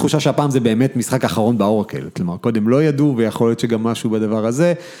 וגם עם התחושה שהפעם זה באמת משחק אחרון באורקל, כלומר, קודם לא ידעו, ויכול להיות שגם משהו בדבר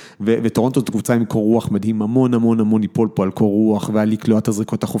הזה, וטורונטו זאת קבוצה עם קור רוח מדהים, המון המון המון ייפול פה על קור רוח, ועל לקלוע את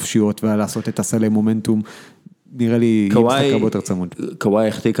הזריקות החופשיות, ועל לעשות את הסלי מומנטום, נראה לי משחק הרבה יותר צמוד. קוואי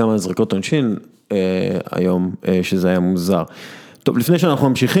החטיא כמה זריקות עונשין היום, שזה היה מוזר. טוב, לפני שאנחנו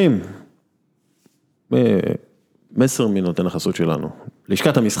ממשיכים, מסר מנותן החסות שלנו,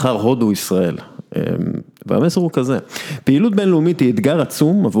 לשכת המסחר הודו ישראל, והמסר הוא כזה, פעילות בינלאומית היא אתגר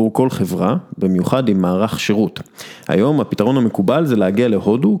עצום עבור כל חברה, במיוחד עם מערך שירות. היום הפתרון המקובל זה להגיע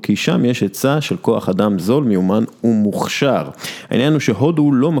להודו, כי שם יש היצע של כוח אדם זול, מיומן ומוכשר. העניין הוא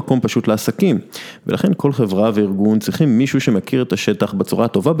שהודו לא מקום פשוט לעסקים, ולכן כל חברה וארגון צריכים מישהו שמכיר את השטח בצורה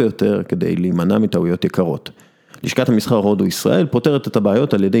הטובה ביותר, כדי להימנע מטעויות יקרות. לשכת המסחר הודו ישראל פותרת את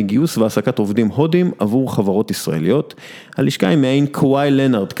הבעיות על ידי גיוס והעסקת עובדים הודים עבור חברות ישראליות. הלשכה היא מעין קוואי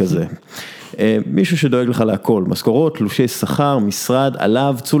לנארד כזה. מישהו שדואג לך להכל, משכורות, תלושי שכר, משרד,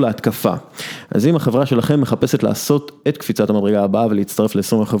 עליו, צאו להתקפה. אז אם החברה שלכם מחפשת לעשות את קפיצת המדרגה הבאה ולהצטרף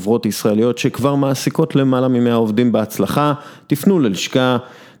ל20 החברות ישראליות שכבר מעסיקות למעלה מ100 עובדים בהצלחה, תפנו ללשכה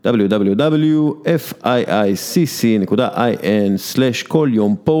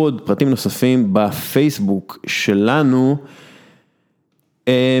www.ficc.in/KolYomPod, פרטים נוספים בפייסבוק שלנו.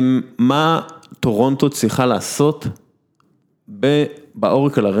 מה טורונטו צריכה לעשות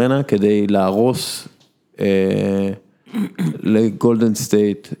באורקל ארנה כדי להרוס לגולדן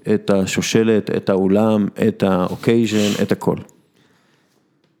סטייט את השושלת, את האולם, את האוקייז'ן, את הכל?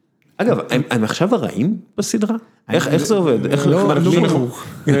 אגב, הם עכשיו הרעים בסדרה? איך זה עובד?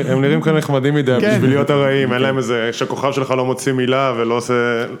 הם נראים כאן נחמדים מדי בשביל להיות הרעים, אין להם איזה, שהכוכב שלך לא מוציא מילה ולא עושה,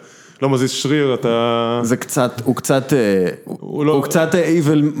 לא מזיז שריר, אתה... זה קצת, הוא קצת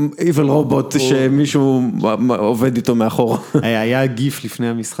evil robot שמישהו עובד איתו מאחור. היה גיף לפני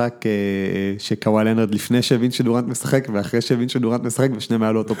המשחק שקוואי לנארד לפני שהבין שדורנט משחק ואחרי שהבין שדורנט משחק ושניהם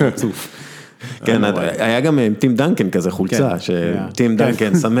היה לו אותו פרצוף. כן, היה גם טים דנקן כזה חולצה, שטים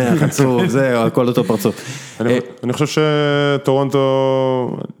דנקן שמח, עצוב, זהו, הכל אותו פרצוף. אני חושב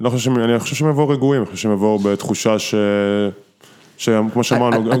שטורונטו, אני חושב שהם יבואו רגועים, אני חושב שהם יבואו בתחושה כמו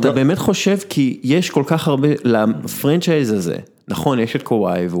שאמרנו. אתה באמת חושב, כי יש כל כך הרבה, לפרנצ'ייז הזה, נכון, יש את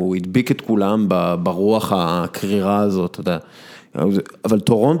קוואי, והוא הדביק את כולם ברוח הקרירה הזאת, אתה יודע, אבל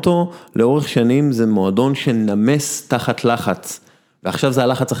טורונטו, לאורך שנים, זה מועדון שנמס תחת לחץ, ועכשיו זה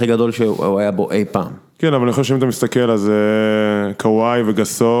הלחץ הכי גדול שהוא היה בו אי פעם. כן, אבל אני חושב שאם אתה מסתכל, אז קוואי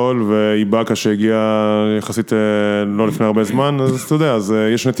וגסול ואיבאקה שהגיע יחסית לא לפני הרבה זמן, אז אתה יודע, אז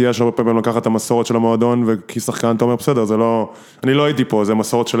יש נטייה שהרבה פעמים לקחת את המסורת של המועדון, וכשחקן אתה אומר בסדר, זה לא, אני לא הייתי פה, זה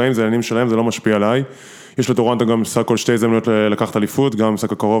מסורת שלהם, זה העניינים שלהם, זה לא משפיע עליי. יש לטורונטו גם סך הכל 2 הזדמנויות לקחת אליפות, גם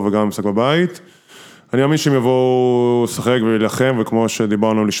משחק הקרוב וגם משחק בבית. אני מאמין שהם יבואו לשחק ולהילחם, וכמו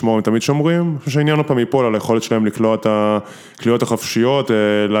שדיברנו לשמור, הם תמיד שומרים. אני חושב שהעניין עוד פעם ייפול על היכולת שלהם לקלוע את הקליעות החופשיות,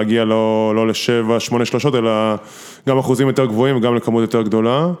 להגיע לא ל7-8 שלשות, אלא גם אחוזים יותר גבוהים וגם לכמות יותר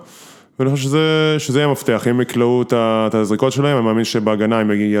גדולה. ואני חושב שזה יהיה מפתח. אם יקלעו את הזריקות שלהם, אני מאמין שבהגנה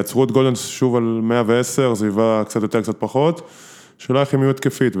הם יעצרו את גולדן שוב על 110, סביבה קצת יותר, קצת פחות. שאלה איך הם יהיו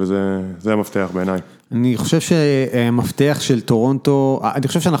התקפית, וזה המפתח בעיניי. אני חושב שהמפתח של טורונטו, אני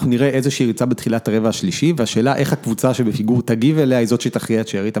חושב שאנחנו נראה איזושהי ריצה בתחילת הרבע השלישי, והשאלה איך הקבוצה שבפיגור תגיב אליה, היא זאת שתכריע את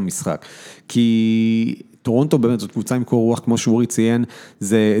שארית המשחק. כי טורונטו באמת זאת קבוצה עם קור רוח, כמו שאורי ציין,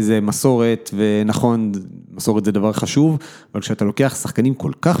 זה מסורת, ונכון, מסורת זה דבר חשוב, אבל כשאתה לוקח שחקנים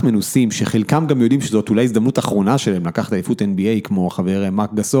כל כך מנוסים, שחלקם גם יודעים שזאת אולי הזדמנות האחרונה שלהם, לקחת אליפות NBA, כמו חבר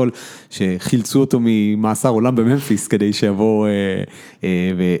מרק גסול, שחילצו אותו ממאסר עולם בממפיס, כדי שיבוא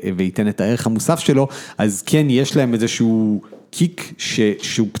וייתן את הערך המוסף שלו, אז כן, יש להם איזשהו קיק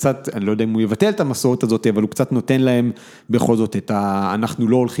שהוא קצת, אני לא יודע אם הוא יבטל את המסורת הזאת, אבל הוא קצת נותן להם בכל זאת אנחנו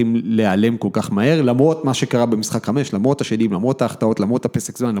לא הולכים להיעלם כל כך מהר, למרות מה שקרה במשחק 5, למרות השדים, למרות ההחטאות, למרות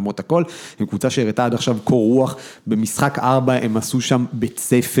הפסק זמן, למרות הכל, הם קבוצה שהראתה עד עכשיו קור רוח, במשחק 4 הם עשו שם בית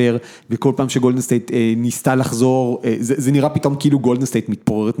ספר, וכל פעם שגולדן סטייט ניסתה לחזור, זה נראה פתאום כאילו גולדן סטייט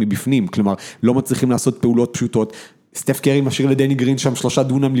מתפוררת מבפנים, כלומר, לא מצליחים לעשות פעולות פשוטות, סטף קרי משאיר לדני גרין שם 3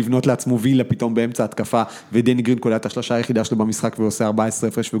 דונם לבנות לעצמו וילה פתאום באמצע התקפה, ודני גרין קולע את השלושה היחידה שלו במשחק ועושה 14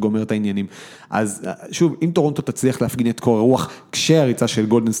 הפרש וגומר את העניינים. אז שוב, אם טורונטו תצליח להפגין את קור הרוח, כשהריצה של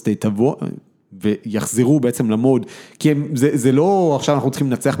גולדן סטייט תבוא, ויחזרו בעצם למוד, כי זה לא, עכשיו אנחנו צריכים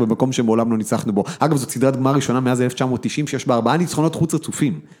לנצח במקום שמעולם לא ניצחנו בו. אגב, זאת סדרת גמר ראשונה מאז 1990, שיש בה 4 ניצחונות חוץ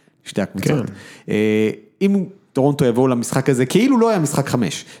רצופים, שתי הקבוצות. אם טורונטו יבואו למשחק הזה, כאילו לא היה משחק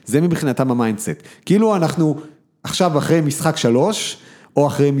 5, זה מבחינתם המיינדסט. כאילו אנחנו עכשיו אחרי משחק 3, או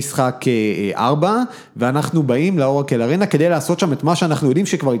אחרי משחק 4, ואנחנו באים לאורקל ארנה, כדי לעשות שם את מה שאנחנו יודעים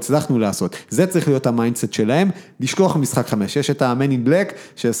שכבר הצלחנו לעשות. זה צריך להיות המיינדסט שלהם, לשכוח משחק 5. יש את ה-Man in Black,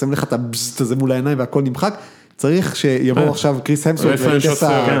 שעושים לך את הבזט הזה מול העיניים והכל נמחק, צריך שיבוא עכשיו קריס המסוורט,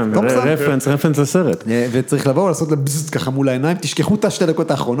 רפרנס לסרט. וצריך לבוא ולעשות לבזז ככה מול העיניים, תשכחו את השתי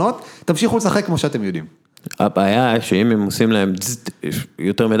דקות האחרונות, תמשיכו לשחק כמו שאתם יודעים. הבעיה שאם הם עושים להם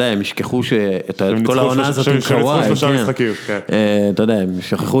יותר מדי, הם ישכחו שאת כל העונה הזאת עם קוואי, אתה יודע, הם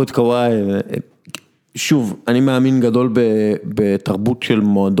שכחו את קוואי, שוב, אני מאמין גדול בתרבות של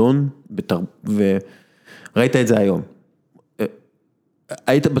מועדון, וראית את זה היום.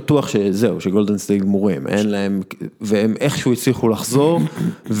 היית בטוח שזהו, שגולדן סטייט גמורים, אין להם, והם איכשהו הצליחו לחזור,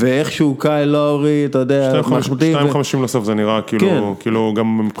 ואיכשהו קאי לאורי, אתה יודע, 2.50 לסוף זה נראה, כאילו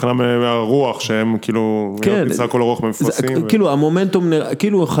גם מבחינה מהרוח, שהם כאילו, ניסה כל הרוח במפרסים. כאילו המומנטום,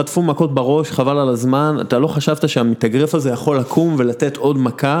 כאילו חטפו מכות בראש, חבל על הזמן, אתה לא חשבת שהמתאגרף הזה יכול לקום ולתת עוד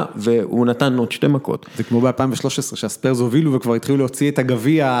מכה, והוא נתן עוד 2 מכות. זה כמו ב-2013, שהספרס הובילו וכבר התחילו להוציא את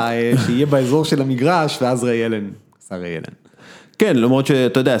הגביע, שיהיה באזור של המגרש, ואז ריי אלן, עשה ריי אלן. כן, למרות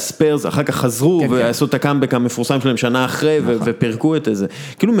שאתה יודע, ספיירס אחר כך חזרו ועשו את הקאמבק המפורסם שלהם שנה אחרי ופרקו את זה.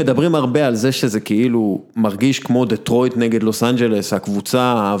 כאילו מדברים הרבה על זה שזה כאילו מרגיש כמו דטרויט נגד לוס אנג'לס,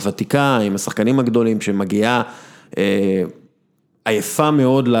 הקבוצה הוותיקה עם השחקנים הגדולים שמגיעה עייפה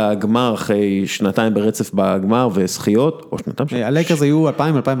מאוד לגמר אחרי 2 ברצף בגמר וזכיות, או 2. הלייקרס היו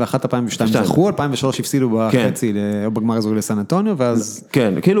 2000, 2001, 2002 זכו, 2003 הפסידו בחצי או בגמר אזורי לסן אנטוניו, ואז...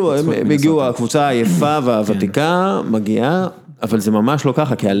 כן, כאילו הם הגיעו, הקבוצה העייפה והוותיקה מגיעה, אבל זה ממש לא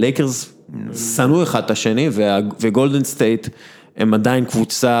ככה, כי הלייקרס שנאו אחד את השני, וגולדן סטייט הם עדיין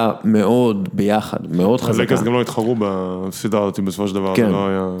קבוצה מאוד ביחד, מאוד חזקה. הלייקרס גם לא התחרו בסדרה הזאת בסופו של דבר, זה לא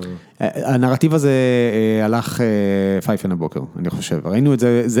היה... הנרטיב הזה הלך פייפן הבוקר, אני חושב. ראינו את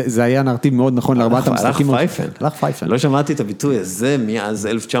זה, זה היה נרטיב מאוד נכון לארבעת המשחקים. הלך פייפן. לא שמעתי את הביטוי הזה מאז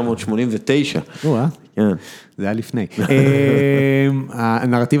 1989. זה היה לפני.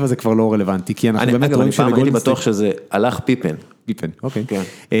 הנרטיב הזה כבר לא רלוונטי, כי אנחנו באמת רואים פעם הייתי בטוח שזה הלך פיפן. אוקיי.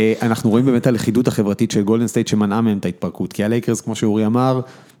 אנחנו רואים באמת על הלכידות החברתית של גולדן סטייט שמנעה מהם את ההתפרקות, כי הלייקרס, כמו שאורי אמר,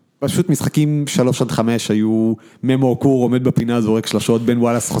 פשוט משחקים 3-5 היו ממו קור עומד בפינה זורק שלשות, בן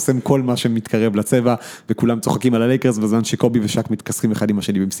וואלס חוסם כל מה שמתקרב לצבע, וכולם צוחקים על הלייקרס, בזמן שקובי ושק מתכסחים אחד עם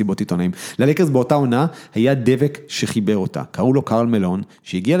השני במסיבות עיתונאים. ללייקרס באותה עונה היה דבק שחיבר אותה, קראו לו קרל מלון,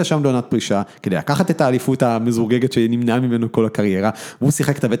 שהגיע לשם לעונת פרישה, כדי לקחת את האליפות המזורגגת שנמנעה ממנו כל הקריירה, והוא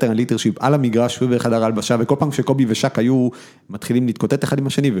שיחק את הווטרן ליטרשיפ על המגרש ובחדר ההלבשה, וכל פעם שקובי ושק היו מתחילים להתקוטט אחד עם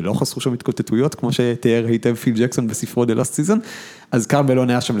השני, ולא חסרו שם התקוטטויות, כמו שתיאר היטב פיל ג'קסון בספרו The Last Season, אז קרל מלון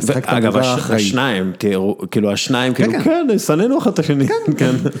היה שם לשחק את אגב, השניים, כאילו השניים, כן, סננו אחד את השני.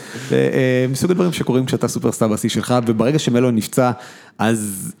 כן. מסוג הדברים שקורים כשאתה סופרסטאר בשיא שלך, וברגע שמלון נפצע,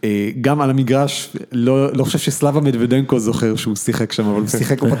 אז גם על המגרש, לא חושב שסלאבה מדוודנקו זוכר שהוא שיחק שם, אבל הוא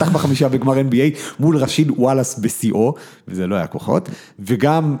שיחק, הוא פתח ב5 בגמר NBA, מול רשיד וואלאס בשיאו, וזה לא היה כוחות,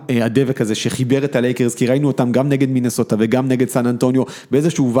 וגם הדבק הזה שחיבר את הלייקרס, כי ראינו אותם גם נגד מינסוטה וגם נגד סן אנטוניו,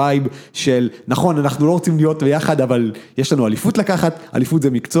 באיזשהו וייב של, נכון, אנחנו לא רוצים להיות ביחד, אבל יש לנו אליפות לקחת, אליפות זה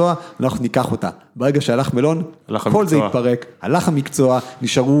מקצוע, אנחנו ניקח אותה. ברגע שהלך מלון, כל זה התפרק, הלך המקצוע,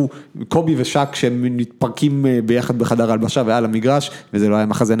 נשארו קובי ושק שהם מתפרקים ביחד בחדר הלבשה ועל המגרש, וזה לא היה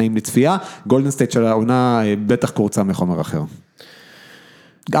מחזה נעים לצפייה, גולדן סטייט של העונה בטח קורצה מחומר אחר.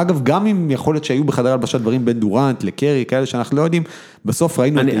 אגב, גם אם יכול להיות שהיו בחדר הלבשה דברים בין דורנט לקרי, כאלה שאנחנו לא יודעים, בסוף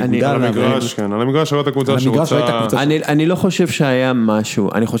ראינו את על המגרש, כן, על המגרש ראית הקבוצה שרוצה... אני לא חושב שהיה משהו,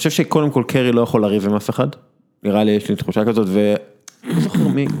 אני חושב שקודם כל קרי לא יכול לריב עם אף אחד, נראה לי יש לי תחושה כזאת, לא זוכר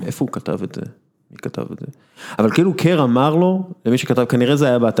איפה הוא כתב את זה, מי כתב את זה, אבל כאילו קר אמר לו, למי שכתב, כנראה זה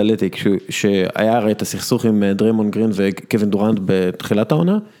היה באתלטיק, שהיה הרי את הסכסוך עם דריימון גרין וקווין דורנט בתחילת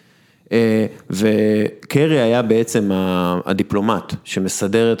העונה, וקרי היה בעצם הדיפלומט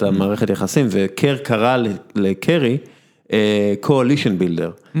שמסדר את המערכת יחסים, וקר קרא לקרי קואלישן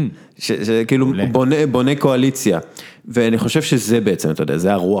בילדר, שכאילו בונה קואליציה, ואני חושב שזה בעצם, אתה יודע,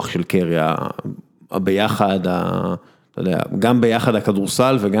 זה הרוח של קרי, ביחד, אתה יודע, גם ביחד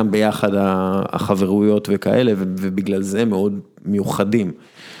הכדורסל וגם ביחד החברויות וכאלה, ובגלל זה מאוד מיוחדים.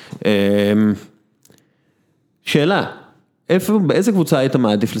 שאלה, באיזה קבוצה היית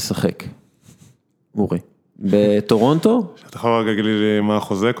מעדיף לשחק? אורי, בטורונטו? אתה יכול להגיד לי מה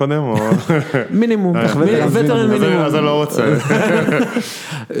החוזה קודם? מינימום, וטרן מינימום. אז אני לא רוצה.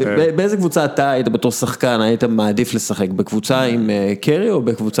 באיזה קבוצה אתה היית בתור שחקן, היית מעדיף לשחק? בקבוצה עם קרי או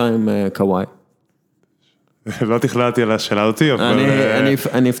בקבוצה עם קוואי? לא תכללתי על השאלה אותי, אבל...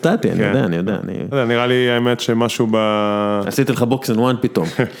 אני הפתעתי, אני יודע. נראה לי האמת שמשהו ב... עשיתי לך בוקס אנד וואן פתאום.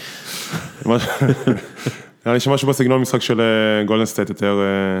 נראה לי שמשהו בסגנון משחק של גולדן סטייט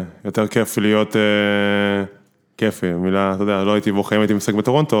יותר כיף להיות כיפי, מילה, אתה יודע, לא הייתי בוחרים, הייתי משחק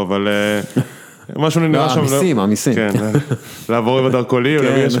בטורונטו, אבל משהו נראה שם. המיסים. כן, לעבור עם הדרכולים,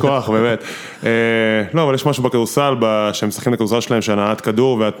 למי יש כוח, באמת. לא, אבל יש משהו בכדורסל, שהם משחקים לכדורסל שלהם, שהנעת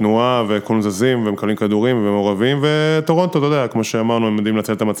כדור והתנועה, וכולם זזים, ומקבלים כדורים, ומעורבים, וטורונטו, אתה יודע, כמו שאמרנו, הם יודעים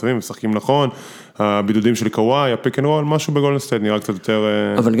לנצל את המצבים, משחקים נכון, הבידודים של קוואי, הפיק אנד רול, משהו בגולדן סטייט, נראה קצת יותר...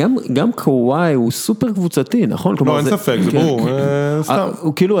 אבל גם קוואי הוא סופר קבוצתי, נכון? לא, אין ספק, זה ברור, סתם.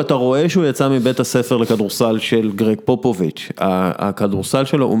 כאילו, אתה רואה שהוא יצא מבית הספר לכדורסל של גרג פופוביץ', הכדורסל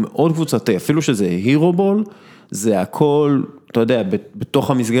שלו הוא מאוד קבוצתי, אפילו שזה הירו בול, זה הכל, אתה יודע,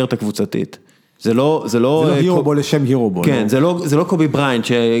 בתוך המסגרת הקבוצתית. זה לא הירו בול לשם הירו בול. כן, זה לא קובי בריינט,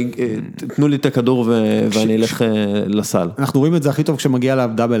 שתנו לי את הכדור ואני אלך לסל. אנחנו רואים את זה הכי טוב כשמגיע אליו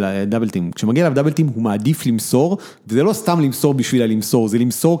דאבל טים. כשמגיע אליו דאבל טים הוא מעדיף למסור, וזה לא סתם למסור בשביל למסור, זה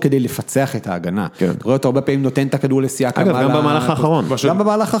למסור כדי לפצח את ההגנה. אתה רואה אותו הרבה פעמים נותן את הכדור לסייקם. אגב, גם במהלך האחרון. גם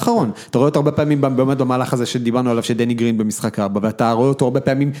במהלך האחרון. אתה רואה אותו הרבה פעמים באמת במהלך הזה שדיברנו עליו שדני גרין במשחק 4, ואתה רואה אותו הרבה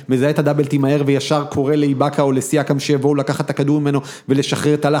פעמים מזהה את הדאבל טים מהר וישר קורא לאיבאקה או לסייקם שיבואו לקחת את הכדור ממנו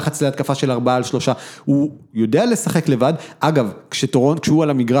ולשחרר את הלחץ להתקפה של 4-3. הוא יודע לשחק לבד. אגב, כשהוא על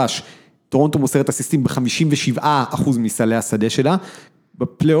המגרש, טורונטו מוסרת אסיסטים ב-57% מסלי השדה שלה,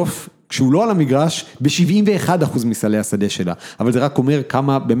 בפלייאוף, כשהוא לא על המגרש, ב-71% מסלי השדה שלה. אבל זה רק אומר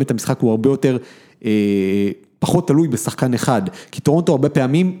כמה באמת המשחק הוא הרבה יותר פחות תלוי בשחקן אחד, כי טורונטו הרבה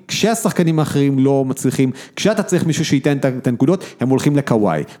פעמים, כשהשחקנים האחרים לא מצליחים, כשאתה צריך מישהו שייתן את הנקודות, הם הולכים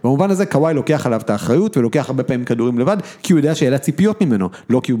לקוואי. במובן הזה, קוואי לוקח עליו את האחריות, ולוקח הרבה פעמים כדורים לבד, כי הוא יודע שאלה ציפיות ממנו,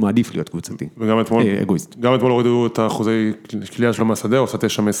 לא כי הוא מעדיף להיות קבוצתי. וגם אתמול הורידו את האחוזי קליעה שלו מהשדה, הוא עשה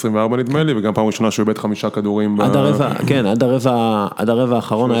 9 מ-24 נדמה לי, וגם פעם ראשונה שהוא איבד 5 כדורים. עד הרבע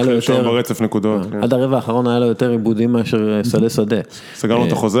האחרון היה לו יותר... ברצף נקודות. עד הרבע האחרון היה לו יותר עיבודים מאשר שדה. סגרנו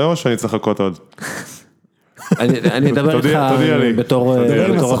את החוזה או שאני צריך לחכות עוד? אני אדבר איתך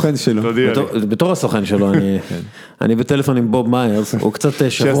בתור הסוכן שלו, אני בטלפון עם בוב מיירס, הוא קצת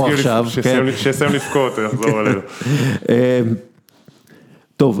שבוע עכשיו. שיסיים לפקות, יחזור עלינו.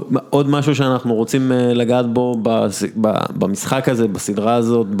 טוב, עוד משהו שאנחנו רוצים לגעת בו במשחק הזה, בסדרה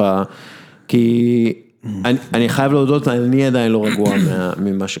הזאת, כי אני חייב להודות, אני עדיין לא רגוע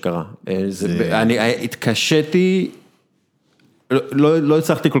ממה שקרה. אני התקשיתי, לא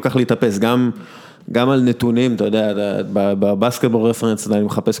הצלחתי כל כך להתאפס, גם על נתונים, אתה יודע, בבסקטבול רפרנס, אני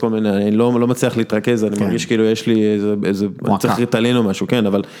מחפש כל מיני, אני לא מצליח להתרכז, אני מרגיש כאילו יש לי איזה, אני צריך ריטלין או משהו, כן,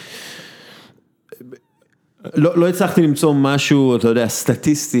 אבל לא הצלחתי למצוא משהו, אתה יודע,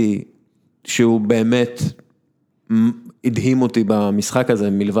 סטטיסטי, שהוא באמת הדהים אותי במשחק הזה,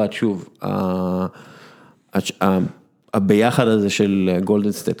 מלבד שוב, הביחד הזה של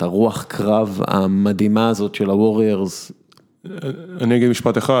גולדן סטייט, הרוח קרב המדהימה הזאת של הווריירס. אני אגיד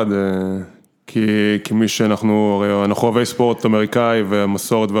משפט אחד, כי מי שאנחנו אוהבי ספורט אמריקאי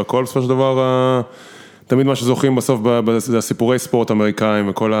ומסורת והכל, בסופו של דבר, תמיד מה שזוכרים בסוף זה הסיפורי ספורט אמריקאים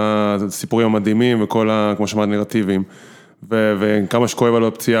וכל הסיפורים המדהימים וכל כמו שאמרת נרטיבים, וכמה שכואב על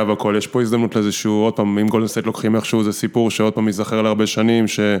הפציעה והכל, יש פה הזדמנות לאיזשהו, עוד פעם, אם גולדן סטייט לוקחים איכשהו, זה סיפור שעוד פעם ייזכר להרבה שנים,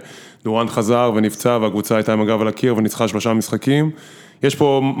 שדורנט חזר ונפצע והקבוצה הייתה עם הגב על הקיר וניצחה 3 משחקים, יש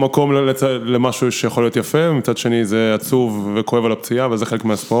פה מקום למשהו שיכול להיות יפה, ומצד שני זה עצוב וכואב על הפציעה, וזה חלק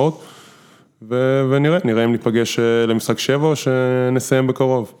מהספורט. ונראה אם ניפגש למשחק 7 או שנסיים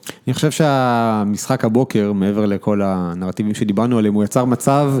בקרוב. אני חושב שהמשחק הבוקר, מעבר לכל הנרטיבים שדיברנו עליהם, הוא יצר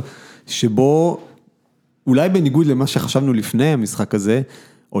מצב שבו, אולי בניגוד למה שחשבנו לפני המשחק הזה,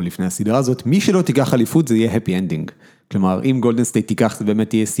 או לפני הסדרה הזאת, מי שלא תיקח אליפות זה יהיה happy ending. כלומר, אם גולדן סטייט תיקח, זה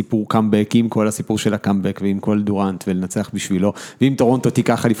באמת יהיה סיפור קאמבק, עם כל הסיפור של הקאמבק, ועם כל דורנט, ולנצח בשבילו, ואם טורונטו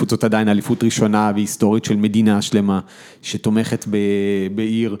תיקח אליפות, זאת עדיין אליפות ראשונה, והיסטורית של מדינה שלמה, שתומכת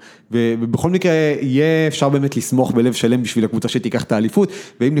בעיר, ובכל מקרה, יהיה אפשר באמת לסמוך בלב שלם, בשביל הקבוצה שתיקח את האליפות,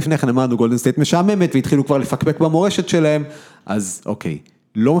 ואם לפני כן אמרנו גולדן סטייט משעממת, והתחילו כבר לפקפק במורשת שלהם, אז אוקיי.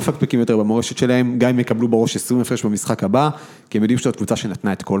 לא מפקפקים יותר במורשת שלהם, גם אם יקבלו בראש 20 הפרש במשחק הבא, כי הם יודעים שזאת קבוצה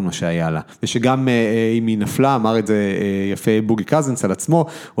שנתנה את כל מה שהיה לה. ושגם אם היא נפלה, אמר את זה יפה בוגי קזנס על עצמו,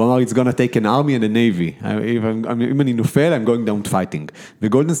 הוא אמר, it's gonna take an army and a navy. אם אני נופל, I'm going down fighting.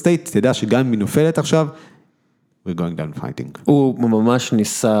 וגולדן סטייט, תדע שגם אם היא נופלת עכשיו, we're going down fighting. הוא ממש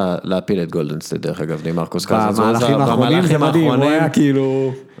ניסה להפיל את גולדן סטייט, דרך אגב, דימרקוס קזנס. במהלכים האחרונים, זה מדהים, הוא היה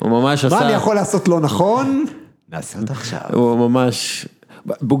כאילו, הוא ממש עשה... מה אני יכול לעשות לא נכון? נעשה אותה עכשיו. הוא ממש...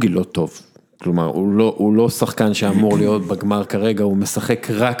 בוגי לא טוב, כלומר, הוא לא שחקן שאמור להיות בגמר כרגע, הוא משחק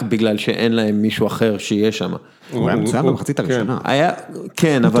רק בגלל שאין להם מישהו אחר שיהיה שם. הוא היה מצוין במחצית הראשונה.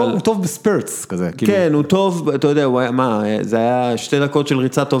 כן, אבל... הוא טוב בספרטס כזה. כן, הוא טוב, אתה יודע, מה, זה היה 2 דקות של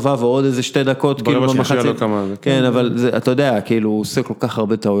ריצה טובה, ועוד איזה 2 דקות, כאילו במחצית. כן, אבל אתה יודע, כאילו, הוא עושה כל כך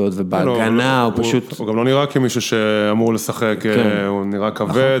הרבה טעויות, ובהגנה הוא פשוט... הוא גם לא נראה כמישהו שאמור לשחק, הוא נראה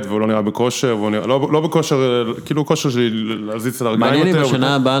כבד, והוא לא נראה בכושר, לא בכושר, כאילו כושר שלי להזיץ על הרגליים יותר. מעניין אם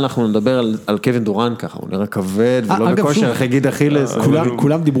בשנה הבאה אנחנו נדבר על קווין דורנט ככה, הוא נראה כבד, ולא בכושר, איך יגיד אכילס.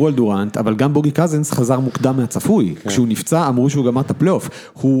 כולם דיברו על דורנט, אבל גם בוגי קזינס חזר מוקדם מהצפוי. כשהוא נפצע, אמרו שהוא גמר את הפלייאוף.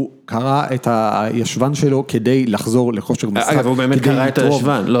 הוא קרא את הישבן שלו כדי לחזור לכושר משחק. אגב, הוא באמת קרא את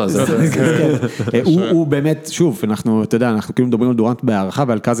הישבן, לא, זה... הוא באמת, שוב, אתה יודע, אנחנו כאילו מדברים על דורנט בהערכה,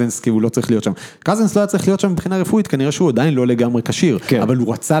 ועל קזינס, כי הוא לא צריך להיות שם. קזינס לא היה צריך להיות שם מבחינה רפואית, כנראה שהוא עדיין לא לגמרי כשיר, אבל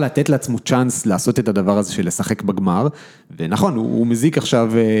הוא רצה לתת לעצמו צ'אנס לעשות את הדבר הזה של לשחק בגמר, ונכון, הוא מזיק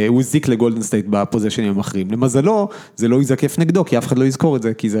עכשיו, הוא הזיק לגולדן סטייט בפוזישנים המחרים. למזלו, זה לא יזקף נגדו, כי אף אחד לא יזכור את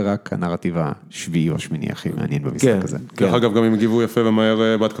זה, כי זה רק הנרטיב השביעי או השמיני הכי מעניין במשחק הזה. דרך אגב, גם אם הגיבו יפה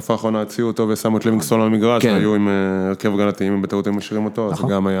ומהר בהתקפה האחרונה הציעו אותו ושמו את ליבינגסטון על המגרש, והיו עם הרכב הגנתי, אם בטעות הם משאירים אותו, אז זה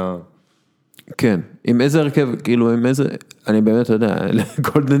גם היה... כן, עם איזה הרכב, כאילו עם איזה, אני באמת יודע,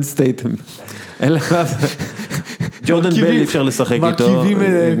 גולדן סטייט, אין לך... ג'ורדן בל אפשר לשחק איתו. מרכיבים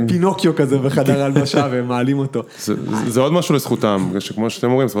פינוקיו כזה בחדר הלבשה והם מעלים אותו. זה עוד משהו לזכותם, שכמו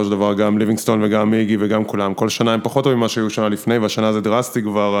שאתם אומרים, בסופו של דבר גם ליבינגסטון וגם מיגי וגם כולם, כל שנה הם פחות טובים ממה שהיו שנה לפני, והשנה זה דרסטי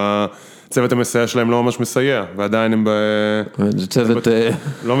כבר, הצוות המסייע שלהם לא ממש מסייע, ועדיין הם זה צוות...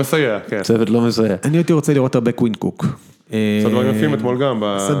 לא מסייע, כן. צוות לא מסייע. אני הייתי רוצה לראות הרבה קווין קוק. עשה דברים יפים אתמול גם.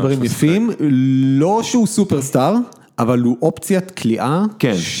 עשה דברים יפים, לא שהוא סופרסטאר, אבל הוא אופציית כליאה,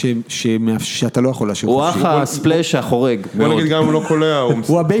 שאתה לא יכול להשאיר חופשי. הוא אח הספלש החורג. בוא נגיד גם הוא לא קולע.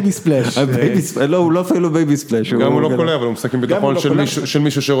 הוא הבייבי ספלש. לא, הוא לא אפילו בייבי ספלש. גם הוא לא קולע, אבל הוא משחק עם ביטחון של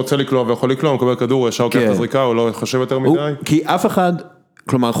מישהו שרוצה לקלוע ויכול לקלוע, הוא מקבל כדור, ישר עוקף את הזריקה, הוא לא חושב יותר מדי. כי אף אחד,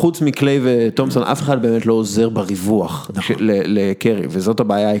 כלומר, חוץ מקליי וטומפסון, אף אחד באמת לא עוזר בריווח לקרי, וזאת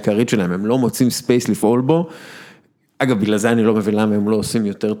הבעיה העיקרית שלהם, הם לא מוצאים ספייס לפעול בו, אגב, בגלל זה אני לא מבין למה הם לא עושים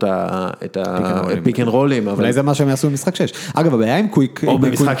יותר את הפיק אנד רולים. אולי זה מה שהם יעשו במשחק 6. אגב, הבעיה עם קוויק... או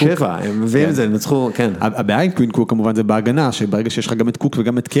במשחק 7, הם מביאים את זה, הם נצחו, כן. הבעיה עם קווין קוק כמובן זה בהגנה, שברגע שיש לך גם את קוק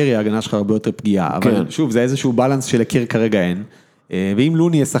וגם את קרי, ההגנה שלך הרבה יותר פגיעה. אבל שוב, זה איזשהו בלנס שלקיר כרגע אין. ואם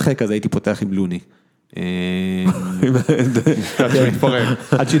לוני ישחק, אז הייתי פותח עם לוני.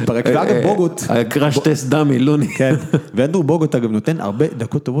 עד שהתפרק, ואגב בוגוט הקראש טסט דמי, לוני, ואנדרו בוגוט אגב נותן הרבה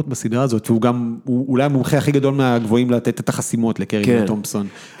דקות טובות בסדרה הזאת, והוא גם אולי המומחה הכי גדול מהגבוהים לתת את החסימות לקרי וטומפסון.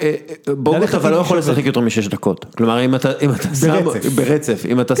 בוגוט אבל לא יכול לשחק יותר מ6 דקות, כלומר אם אתה שם ברצף,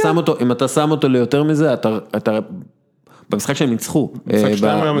 אם אתה שם אותו ליותר מזה, אתה במשחק שהם ניצחו,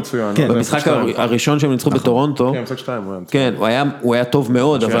 במשחק הראשון שהם ניצחו בטורונטו, כן, הוא היה טוב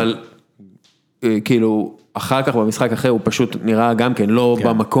מאוד, אבל כאילו, אחר כך במשחק אחר הוא פשוט נראה גם כן לא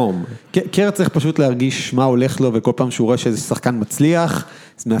במקום. קר צריך פשוט להרגיש מה הולך לו, וכל פעם שהוא רואה שאיזה שחקן מצליח,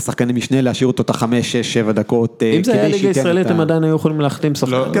 מהשחקני משנה להשאיר אותו את 5, 6, 7 דקות. אם זה היה ליגה ישראלית, הם עדיין היו יכולים להחתים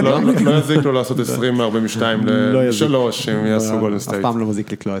שחקן. לא יזיק לו לעשות 20 מ-42 ל-3, אם יעשו גולדן סטייט. אף פעם לא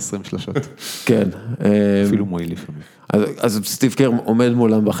מזיק לקלוע 20 שלשות. כן. אפילו מועיל לפעמים. אז סטיב קר עומד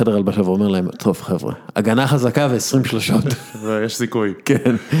מולם בחדר הלבשה ואומר להם, טוב חבר'ה, הגנה חזקה ו20 שלשות. ויש סיכוי.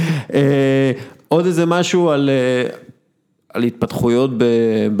 כן. עוד איזה משהו על התפתחויות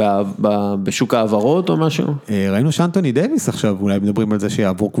בשוק העברות או משהו? ראינו שאנטוני דייביס עכשיו, אולי מדברים על זה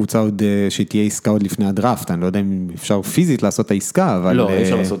שיעבור קבוצה עוד, שתהיה עסקה עוד לפני הדראפט, אני לא יודע אם אפשר פיזית לעשות את העסקה, אבל... לא, אי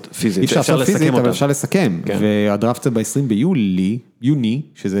אפשר לעשות פיזית, אפשר לסכם אותה. אבל אפשר לסכם, והדראפט זה ב-20 ביוני,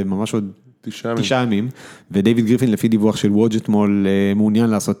 שזה ממש עוד 9 ימים, ודייוויד גריפין לפי דיווח של וודג' אתמול מעוניין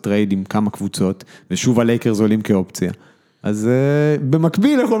לעשות טרייד עם כמה קבוצות, ושוב הלייקרס עולים כאופציה. אז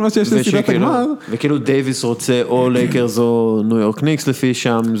במקביל לכל מה שיש לסדרת הגמר. וכאילו דייביס רוצה או לייקרס או ניו יורק ניקס לפי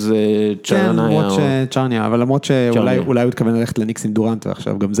שם זה צ'רניה. כן, למרות שצ'רניה, אבל למרות שאולי הוא התכוון ללכת לניקס עם דורנט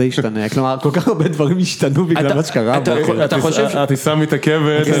ועכשיו גם זה ישתנה, כלומר כל כך הרבה דברים השתנו בגלל מה שקרה. אתה חושב הטיסה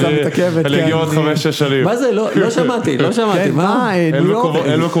מתעכבת, על יגיעות 5-6 שנים. מה זה? לא שמעתי. מה?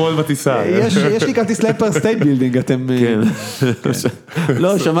 אין מקומות בטיסה. יש לי כרטיס לאמפייר סטייט בילדינג, אתם...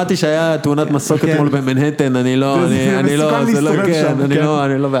 לא, שמעתי שהיה תאונת מסוק אתמול במנהטן, אני לא זה לא, כן,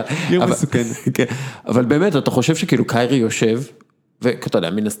 אני לא בעד. יום מסוכן. אבל באמת, אתה חושב שכאילו קיירי יושב, ואתה יודע,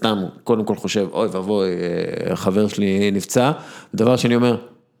 מן הסתם, קודם כל חושב, אוי ובוי, חבר שלי נפצע, ודבר שני אומר,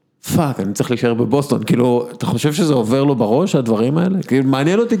 פאק, אני צריך להישאר בבוסטון, כאילו, אתה חושב שזה עובר לו בראש, הדברים האלה? כאילו,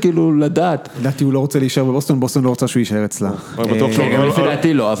 מעניין אותי כאילו לדעת. לדעתי הוא לא רוצה להישאר בבוסטון, בוסטון לא רוצה שהוא יישאר אצלה. לפי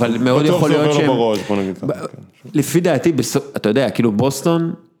דעתי לא, אבל מאוד יכול להיות שהם... לפי דעתי, אתה יודע, כאילו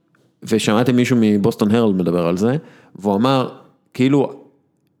בוסטון, ושמעתי מישהו מבוסטון הרלד מדבר על זה, והוא אמר, כאילו,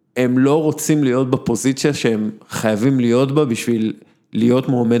 הם לא רוצים להיות בפוזיציה שהם חייבים להיות בה בשביל להיות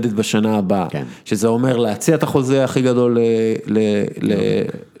מועמדת בשנה הבאה, שזה אומר להציע את החוזה הכי גדול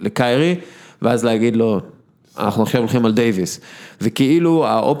לקיירי, ואז להגיד לו, אנחנו עכשיו הולכים על דייביס, וכאילו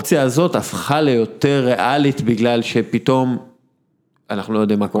האופציה הזאת הפכה ליותר ריאלית, בגלל שפתאום, אנחנו לא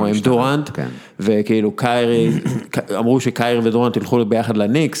יודעים מה קורה עם דורנט, וכאילו קיירי, אמרו שקיירי ודורנט ילכו ביחד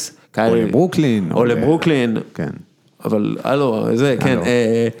לניקס, או לברוקלין, או לברוקלין, אבל הלו, זה, כן,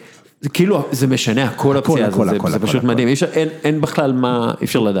 כאילו זה משנה, הכל הפציעה הזאת, זה פשוט מדהים, אין בכלל מה, אי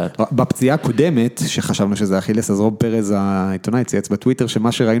אפשר לדעת. בפציעה הקודמת, שחשבנו שזה אכילס, אז רוב פרז העיתונאי צייץ בטוויטר,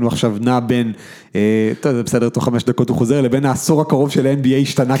 שמה שראינו עכשיו נע בין, זה בסדר, תוך 5 דקות הוא חוזר, לבין העשור הקרוב של ה-NBA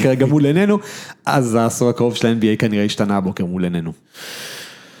השתנה כרגע מול עינינו, אז העשור הקרוב של ה-NBA כנראה השתנה הבוקר מול עינינו.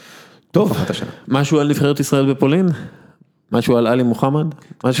 טוב, משהו על נבחרת ישראל בפולין? משהו על אלי מוחמד?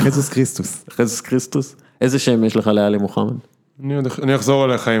 חזוס קריסטוס. חזוס קריסטוס? איזה שם יש לך לאלי מוחמד? אני אחזור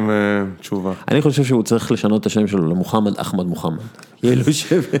אליך עם תשובה. אני חושב שהוא צריך לשנות את השם שלו למוחמד אחמד מוחמד.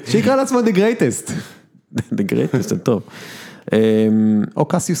 שיקרא לעצמו The Greatest. The Greatest, זה טוב. או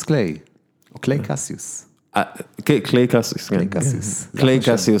קסיוס קליי. או קליי קסיוס. קליי קסיוס, כן. קליי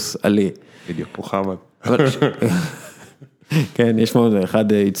קסיוס, עלי. בדיוק, מוחמד. כן, יש מאוד, אחד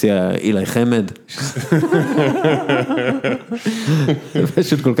הציע אילי חמד.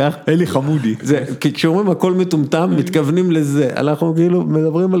 פשוט כל כך. אלי חמודי. כי כשאומרים הכל מטומטם, מתכוונים לזה. אנחנו כאילו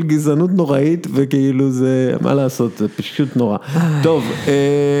מדברים על גזענות נוראית, וכאילו זה, מה לעשות, זה פשוט נורא. טוב,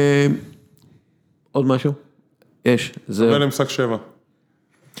 עוד משהו? יש. זה למשחק 7.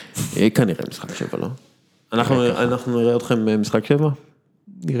 כנראה משחק 7, לא? אנחנו נראה אתכם משחק 7?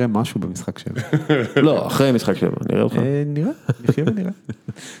 נראה משהו במשחק 7. לא, אחרי משחק 7, נראה אותך. נראה, נחיה ונראה.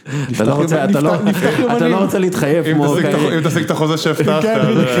 אתה לא רוצה להתחייב כמו כאלה. אם תשיג את החוזה שהבטחת,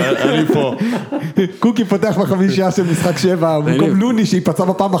 אני פה. קוקי פותח בחמישייה של משחק 7, במקום לוני שיפצע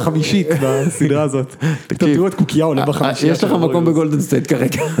בפעם החמישית בסדרה הזאת. תראו את קוקיה עולה בחמישייה. יש לך מקום בגולדן סטייט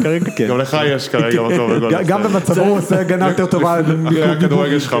כרגע. כרגע כן. גם לך יש כרגע מקום בגולדן סטייט. גם במצבו הוא עושה הגנה יותר טובה. אחרי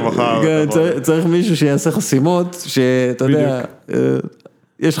הכדורגל שלך מחר. צריך מישהו שיעשה חסימות, שאתה יודע...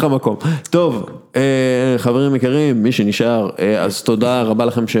 יש לך מקום. טוב, חברים יקרים, מי שנשאר, אז תודה רבה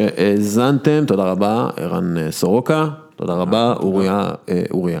לכם שהזנתם, תודה רבה, ערן סורוקה, תודה רבה, אוריה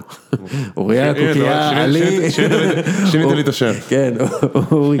קוקיה, עלי. שינית לי את השם. כן,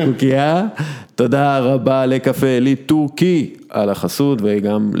 אורי קוקיה, תודה רבה לקפה אליט טורקי על החסות,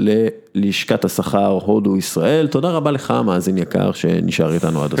 וגם ללשכת השכר הודו ישראל, תודה רבה לך, מאזין יקר, שנשאר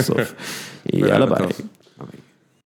איתנו עד הסוף. יאללה ביי.